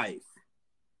your wife?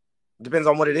 Depends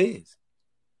on what it is.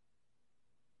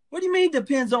 What do you mean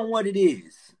depends on what it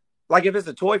is? Like if it's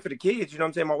a toy for the kids, you know what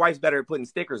I'm saying? My wife's better at putting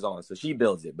stickers on, so she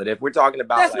builds it. But if we're talking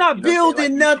about that's not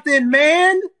building nothing,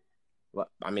 man. Well,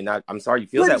 I mean, I'm sorry you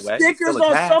feel that way. Stickers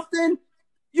on something,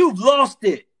 you've lost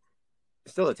it.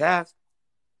 It's still a task.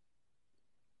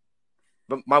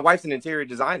 But my wife's an interior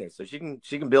designer, so she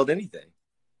can build anything.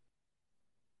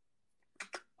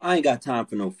 I ain't got time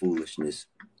for no foolishness.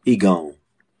 He gone.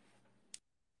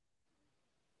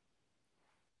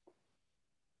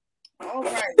 All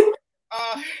right.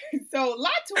 So a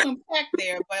lot to unpack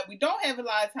there, but we don't have a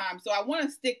lot of time. So I want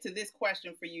to stick to this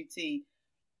question for you, T.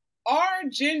 Are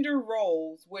gender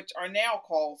roles, which are now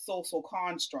called social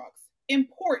constructs,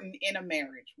 important in a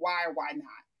marriage? Why or why not?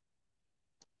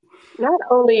 Not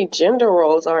only gender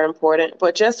roles are important,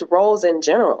 but just roles in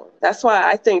general. That's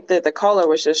why I think that the caller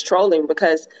was just trolling,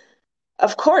 because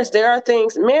of course there are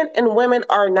things, men and women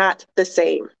are not the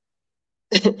same.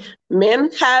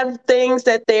 Men have things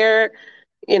that they're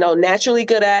naturally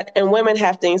good at, and women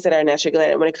have things that are naturally good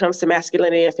at when it comes to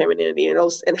masculinity and femininity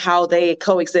and how they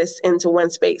coexist into one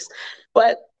space.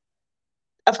 But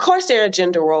of course there are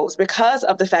gender roles because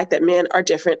of the fact that men are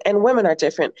different and women are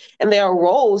different. And there are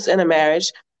roles in a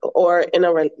marriage or in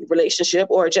a relationship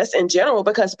or just in general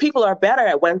because people are better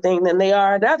at one thing than they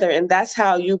are another. And that's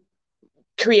how you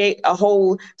create a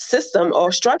whole system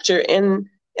or structure in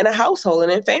a household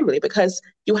and in family, because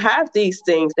you have these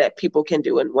things that people can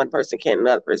do and one person can,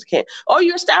 another person can't, or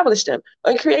you establish them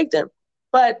or create them.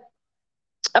 But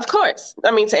of course, I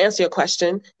mean, to answer your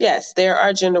question, yes, there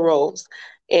are gender roles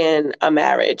in a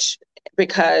marriage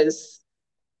because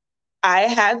I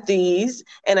have these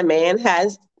and a man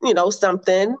has,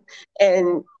 something,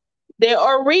 and there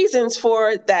are reasons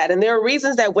for that. And there are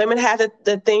reasons that women have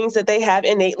the things that they have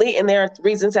innately, and there are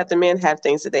reasons that the men have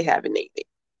things that they have innately.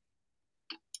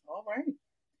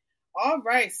 All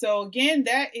right. So again,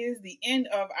 that is the end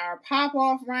of our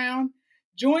pop-off round.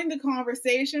 Join the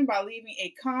conversation by leaving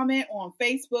a comment on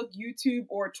Facebook, YouTube,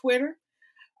 or Twitter.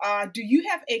 Do you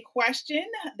have a question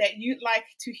that you'd like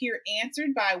to hear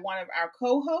answered by one of our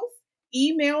co-hosts?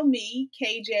 Email me,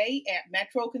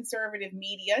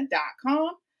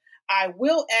 kj@metroconservativemedia.com. I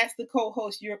will ask the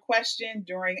co-host your question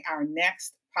during our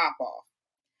next pop-off.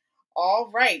 All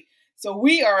right. So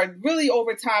we are really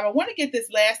over time. I want to get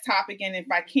this last topic in,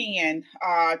 if I can,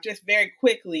 just very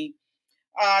quickly,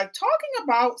 talking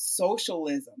about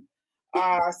socialism.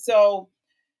 So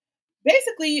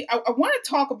basically, I want to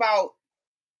talk about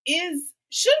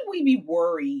should we be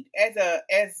worried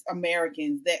as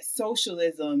Americans that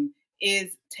socialism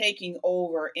is taking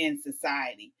over in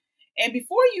society? And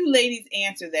before you ladies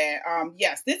answer that,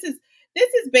 yes, this is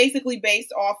basically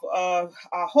based off of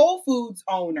a Whole Foods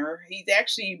owner. He's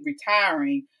actually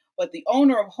retiring, but the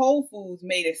owner of Whole Foods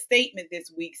made a statement this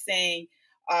week saying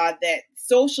that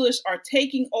socialists are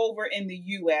taking over in the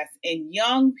U.S. and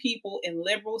young people in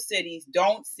liberal cities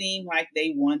don't seem like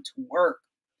they want to work.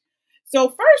 So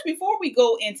first, before we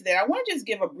go into that, I want to just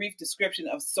give a brief description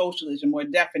of socialism or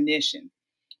definition.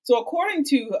 So according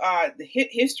to the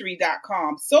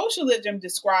history.com, socialism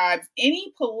describes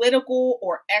any political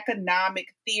or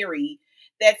economic theory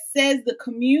that says the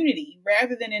community,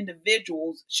 rather than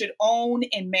individuals, should own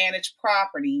and manage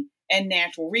property and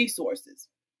natural resources.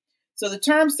 So the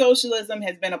term socialism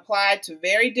has been applied to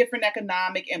very different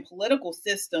economic and political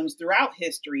systems throughout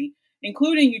history,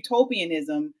 including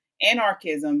utopianism,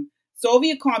 anarchism,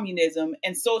 Soviet communism,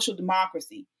 and social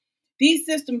democracy. These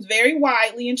systems vary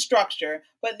widely in structure,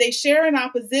 but they share an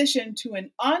opposition to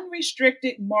an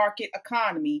unrestricted market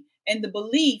economy and the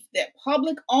belief that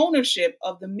public ownership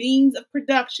of the means of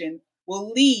production will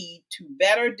lead to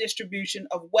better distribution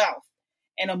of wealth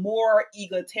and a more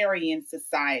egalitarian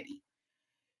society.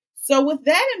 So, with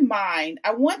that in mind,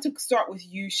 I want to start with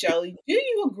you, Shelley. Do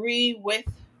you agree with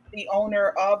the owner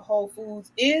of Whole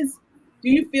Foods? Do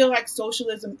you feel like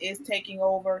socialism is taking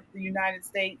over the United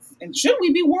States? And should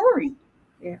we be worried?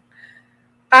 Yeah.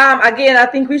 Again, I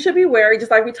think we should be wary, just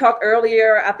like we talked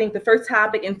earlier. I think the first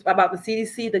topic about the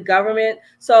CDC, the government.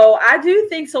 So I do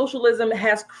think socialism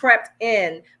has crept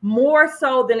in more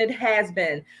so than it has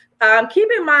been. Keep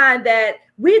in mind that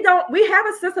we have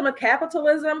a system of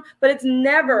capitalism, but it's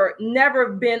never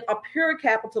been a pure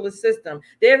capitalist system.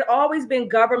 There's always been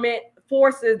government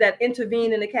forces that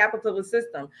intervene in the capitalist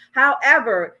system.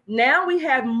 However, now we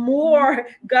have more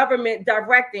government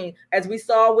directing, as we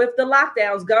saw with the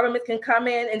lockdowns. Government can come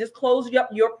in and just close up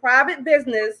your private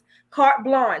business, carte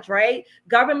blanche, right?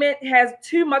 Government has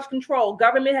too much control.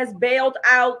 Government has bailed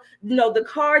out, the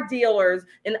car dealers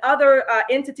and other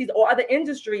entities or other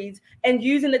industries, and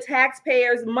using the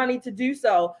taxpayers' money to do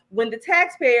so, when the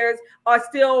taxpayers are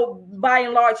still, by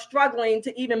and large, struggling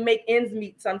to even make ends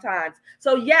meet sometimes.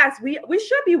 So yes, we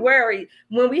should be worried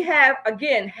when we have,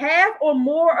 again, half or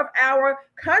more of our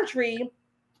country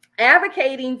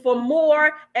advocating for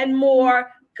more and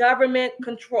more government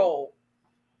control.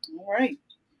 All right.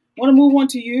 I want to move on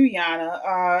to you,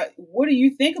 Yana. What do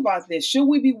you think about this? Should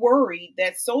we be worried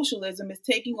that socialism is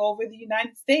taking over the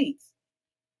United States?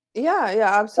 Yeah,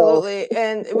 absolutely.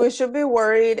 And we should be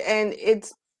worried. And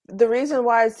it's the reason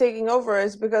why it's taking over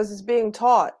is because it's being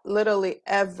taught literally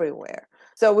everywhere.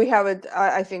 So we have it.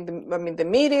 I think the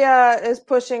media is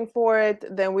pushing for it.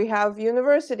 Then we have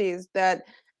universities that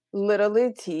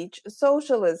literally teach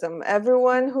socialism.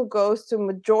 Everyone who goes to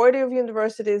majority of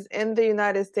universities in the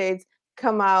United States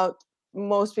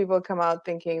most people come out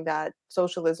thinking that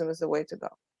socialism is the way to go.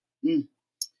 Mm.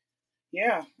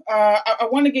 Yeah. I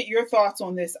want to get your thoughts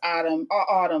on this,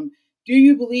 Autumn. Do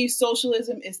you believe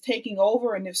socialism is taking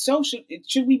over? And if so,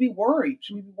 should we be worried?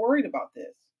 Should we be worried about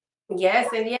this? Yes,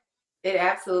 and yes, it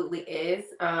absolutely is.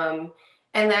 And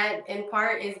that in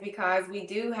part is because we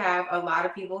do have a lot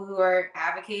of people who are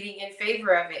advocating in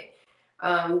favor of it.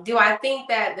 Do I think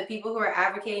that the people who are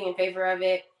advocating in favor of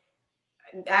it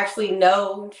actually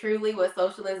know truly what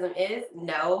socialism is?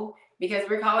 No, because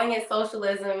we're calling it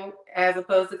socialism as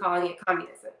opposed to calling it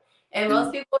communism. And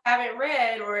most people haven't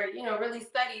read or really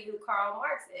studied who Karl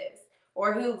Marx is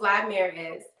or who Vladimir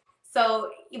is.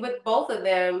 So with both of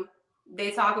them,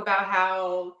 they talk about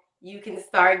how you can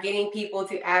start getting people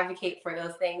to advocate for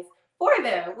those things for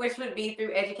them, which would be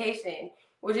through education,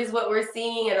 which is what we're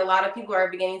seeing, and a lot of people are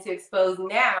beginning to expose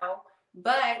now.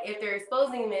 But if they're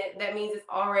exposing it, that means it's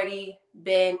already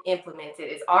been implemented.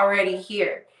 It's already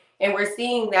here. And we're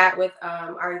seeing that with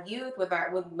our youth, with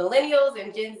millennials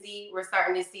and Gen Z. We're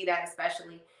starting to see that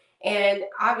especially. And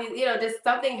obviously, just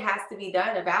something has to be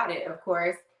done about it, of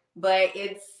course. But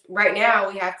it's right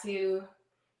now we have to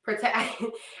protect.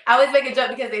 I always make a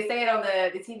joke because they say it on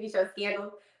the TV show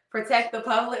Scandal, protect the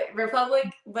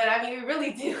republic. But I mean, we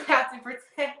really do have to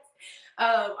protect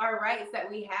our rights that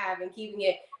we have, and keeping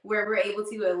it where we're able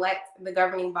to elect the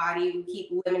governing body and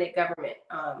keep limited government.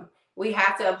 We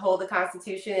have to uphold the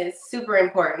Constitution. It's super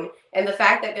important. And the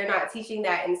fact that they're not teaching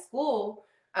that in school,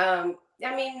 I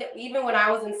mean, even when I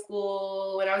was in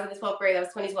school, when I was in the 12th grade, that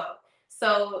was 2012.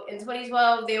 So in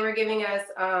 2012, they were giving us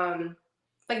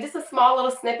like just a small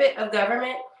little snippet of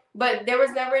government, but there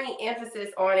was never any emphasis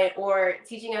on it or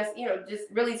teaching us, just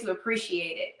really to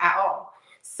appreciate it at all.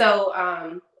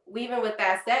 So even with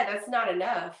that said, that's not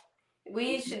enough.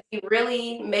 We should be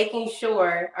really making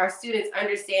sure our students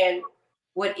understand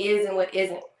what is and what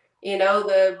isn't,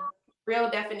 the real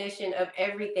definition of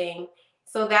everything.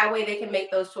 So that way they can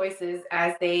make those choices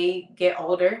as they get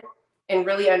older and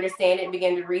really understand it,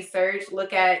 begin to research,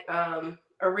 look at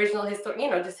original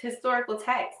just historical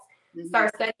texts.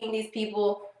 Start studying these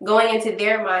people, going into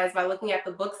their minds by looking at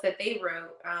the books that they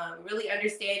wrote, really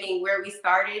understanding where we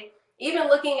started, even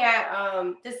looking at,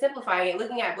 just simplifying it,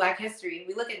 looking at Black history. If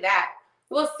we look at that,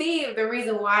 we'll see the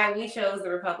reason why we chose the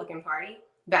Republican Party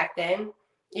back then,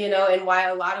 and why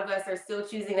a lot of us are still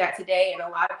choosing that today. And a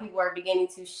lot of people are beginning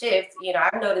to shift.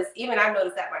 I've noticed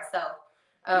that myself.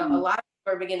 A lot of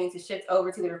are beginning to shift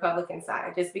over to the Republican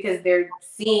side, just because they're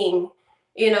seeing,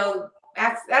 you know,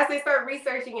 as they start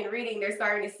researching and reading, they're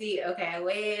starting to see, okay,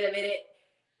 wait a minute,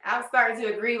 I'm starting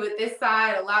to agree with this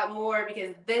side a lot more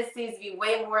because this seems to be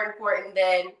way more important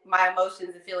than my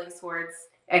emotions and feelings towards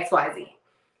XYZ.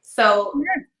 So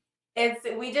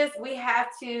we have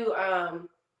to,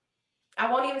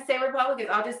 I won't even say Republicans,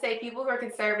 I'll just say people who are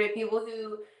conservative, people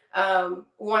who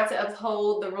want to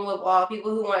uphold the rule of law,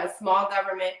 people who want a small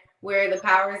government where the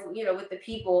power is, you know, with the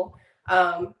people.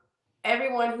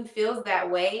 Everyone who feels that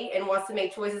way and wants to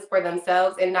make choices for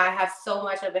themselves and not have so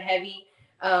much of a heavy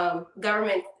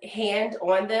government hand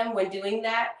on them when doing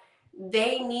that,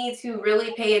 they need to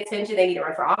really pay attention. They need to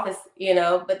run for office, you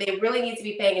know, but they really need to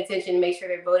be paying attention and make sure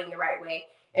they're voting the right way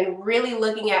and really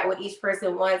looking at what each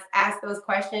person wants, ask those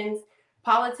questions.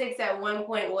 Politics at one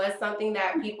point was something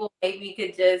that people maybe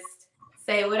could just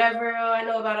say whatever, oh, I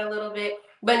know about a little bit,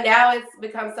 but now it's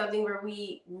become something where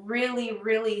we really,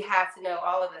 really have to know,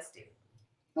 all of us do.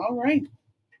 All right.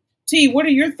 T, what are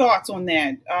your thoughts on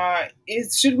that?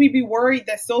 Should we be worried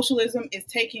that socialism is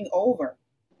taking over?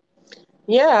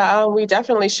 Yeah, we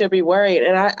definitely should be worried.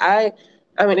 And I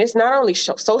mean, it's not only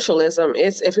socialism.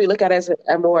 It's, if we look at it as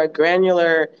a more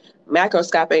granular,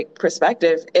 macroscopic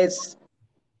perspective, it's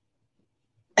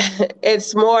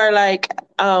it's more like,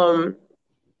 sorry,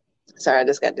 I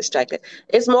just got distracted.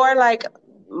 It's more like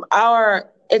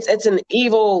it's an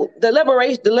evil, the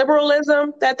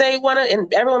liberalism that they want to,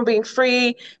 and everyone being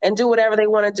free and do whatever they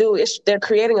want to do. They're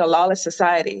creating a lawless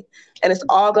society, and it's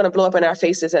all going to blow up in our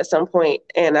faces at some point.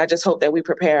 And I just hope that we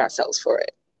prepare ourselves for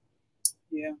it.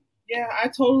 Yeah, I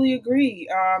totally agree.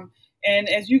 And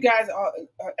as you guys,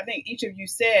 I think each of you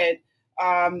said,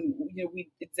 you know,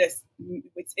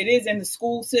 it is in the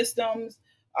school systems.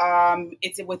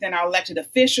 It's within our elected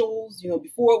officials. You know,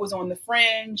 before it was on the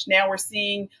fringe. Now we're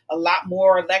seeing a lot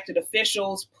more elected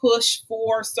officials push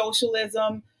for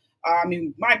socialism. I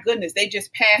mean, my goodness, they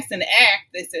just passed an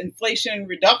act, this Inflation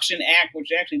Reduction Act,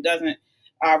 which actually doesn't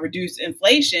reduce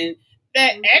inflation,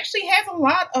 that actually has a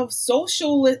lot of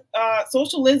socialism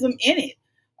in it.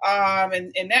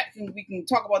 And that we can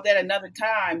talk about that another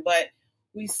time. But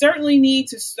we certainly need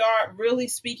to start really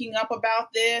speaking up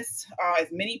about this, as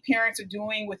many parents are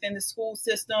doing within the school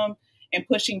system, and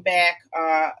pushing back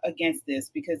against this,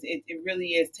 because it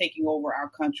really is taking over our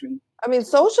country. I mean,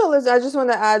 socialism, I just want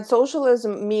to add,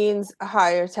 socialism means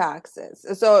higher taxes.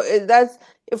 So that's,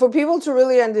 for people to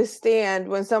really understand,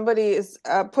 when somebody is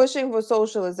pushing for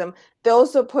socialism, they're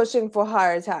also pushing for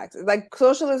higher taxes. Like,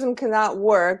 socialism cannot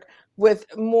work with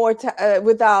more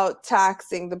without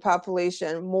taxing the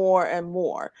population more and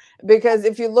more. Because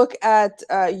if you look at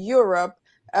Europe,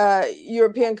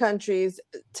 European countries,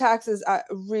 taxes are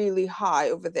really high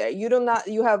over there.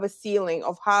 You have a ceiling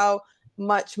of how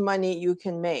much money you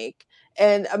can make.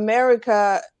 And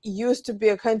America used to be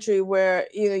a country where,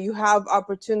 you know, you have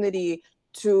opportunity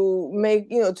to make,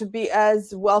 you know, to be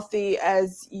as wealthy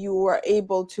as you are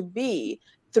able to be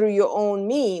through your own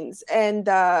means. And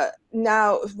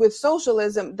now with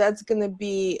socialism, that's going to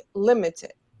be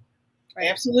limited.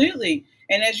 Absolutely.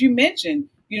 And as you mentioned,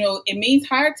 you know, it means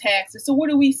higher taxes. So what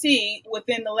do we see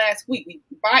within the last week?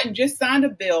 Biden just signed a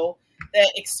bill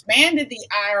that expanded the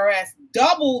IRS,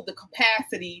 doubled the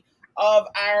capacity of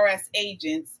IRS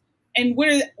agents. And what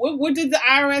did the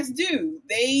IRS do?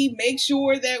 They make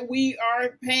sure that we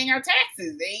are paying our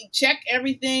taxes. They check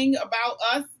everything about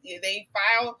us. They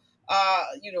file,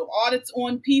 you know, audits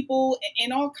on people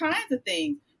and all kinds of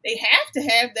things. They have to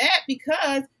have that,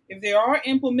 because if they are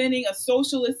implementing a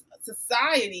socialist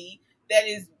society that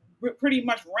is pretty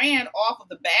much ran off of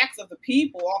the backs of the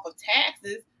people, off of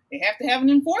taxes, they have to have an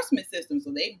enforcement system.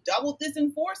 So they've doubled this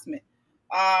enforcement.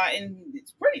 And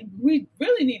it's we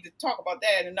really need to talk about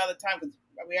that another time, because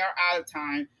we are out of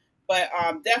time. But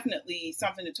definitely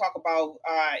something to talk about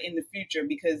in the future,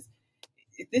 because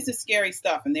this is scary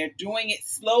stuff. And they're doing it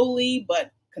slowly,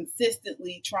 but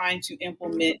consistently trying to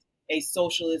implement a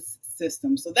socialist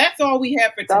system. So that's all we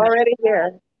have for tonight. It's already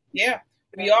here. Yeah,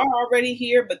 we are already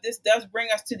here, but this does bring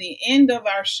us to the end of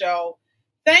our show.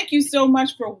 Thank you so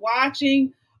much for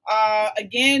watching.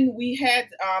 Again, we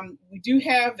do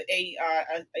have a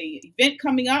event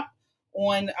coming up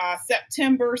on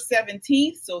September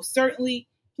 17th. So certainly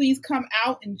please come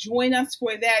out and join us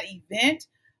for that event.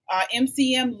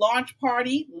 MCM Launch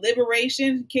Party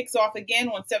Liberation kicks off again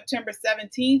on September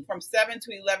 17th from 7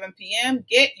 to 11 p.m.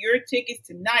 Get your tickets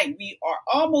tonight. We are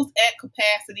almost at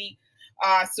capacity.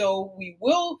 So we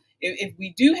will, if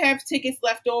we do have tickets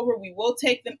left over, we will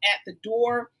take them at the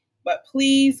door. But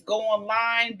please go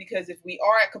online, because if we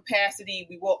are at capacity,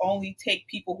 we will only take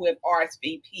people who have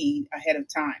RSVP'd ahead of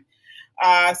time.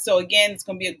 So again, it's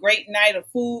going to be a great night of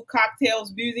food,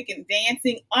 cocktails, music, and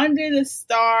dancing under the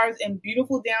stars in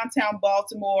beautiful downtown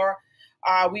Baltimore.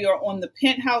 We are on the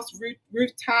penthouse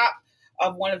rooftop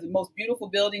of one of the most beautiful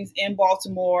buildings in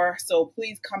Baltimore. So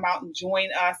please come out and join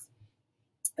us.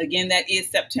 Again, that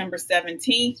is September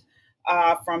 17th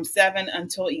from 7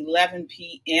 until 11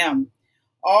 p.m.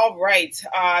 All right.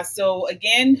 So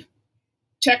again,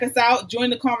 check us out. Join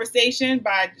the conversation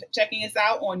by checking us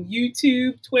out on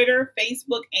YouTube, Twitter,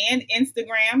 Facebook, and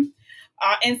Instagram.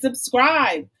 And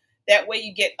subscribe. That way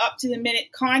you get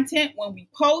up-to-the-minute content when we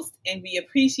post, and we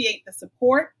appreciate the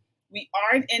support. We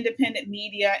are an independent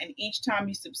media, and each time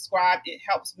you subscribe, it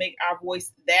helps make our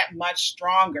voice that much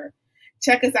stronger.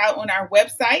 Check us out on our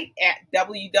website at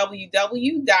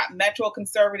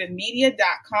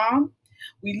www.metroconservativemedia.com.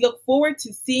 We look forward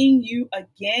to seeing you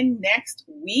again next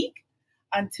week.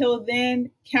 Until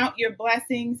then, count your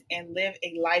blessings and live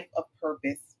a life of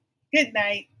purpose. Good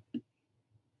night.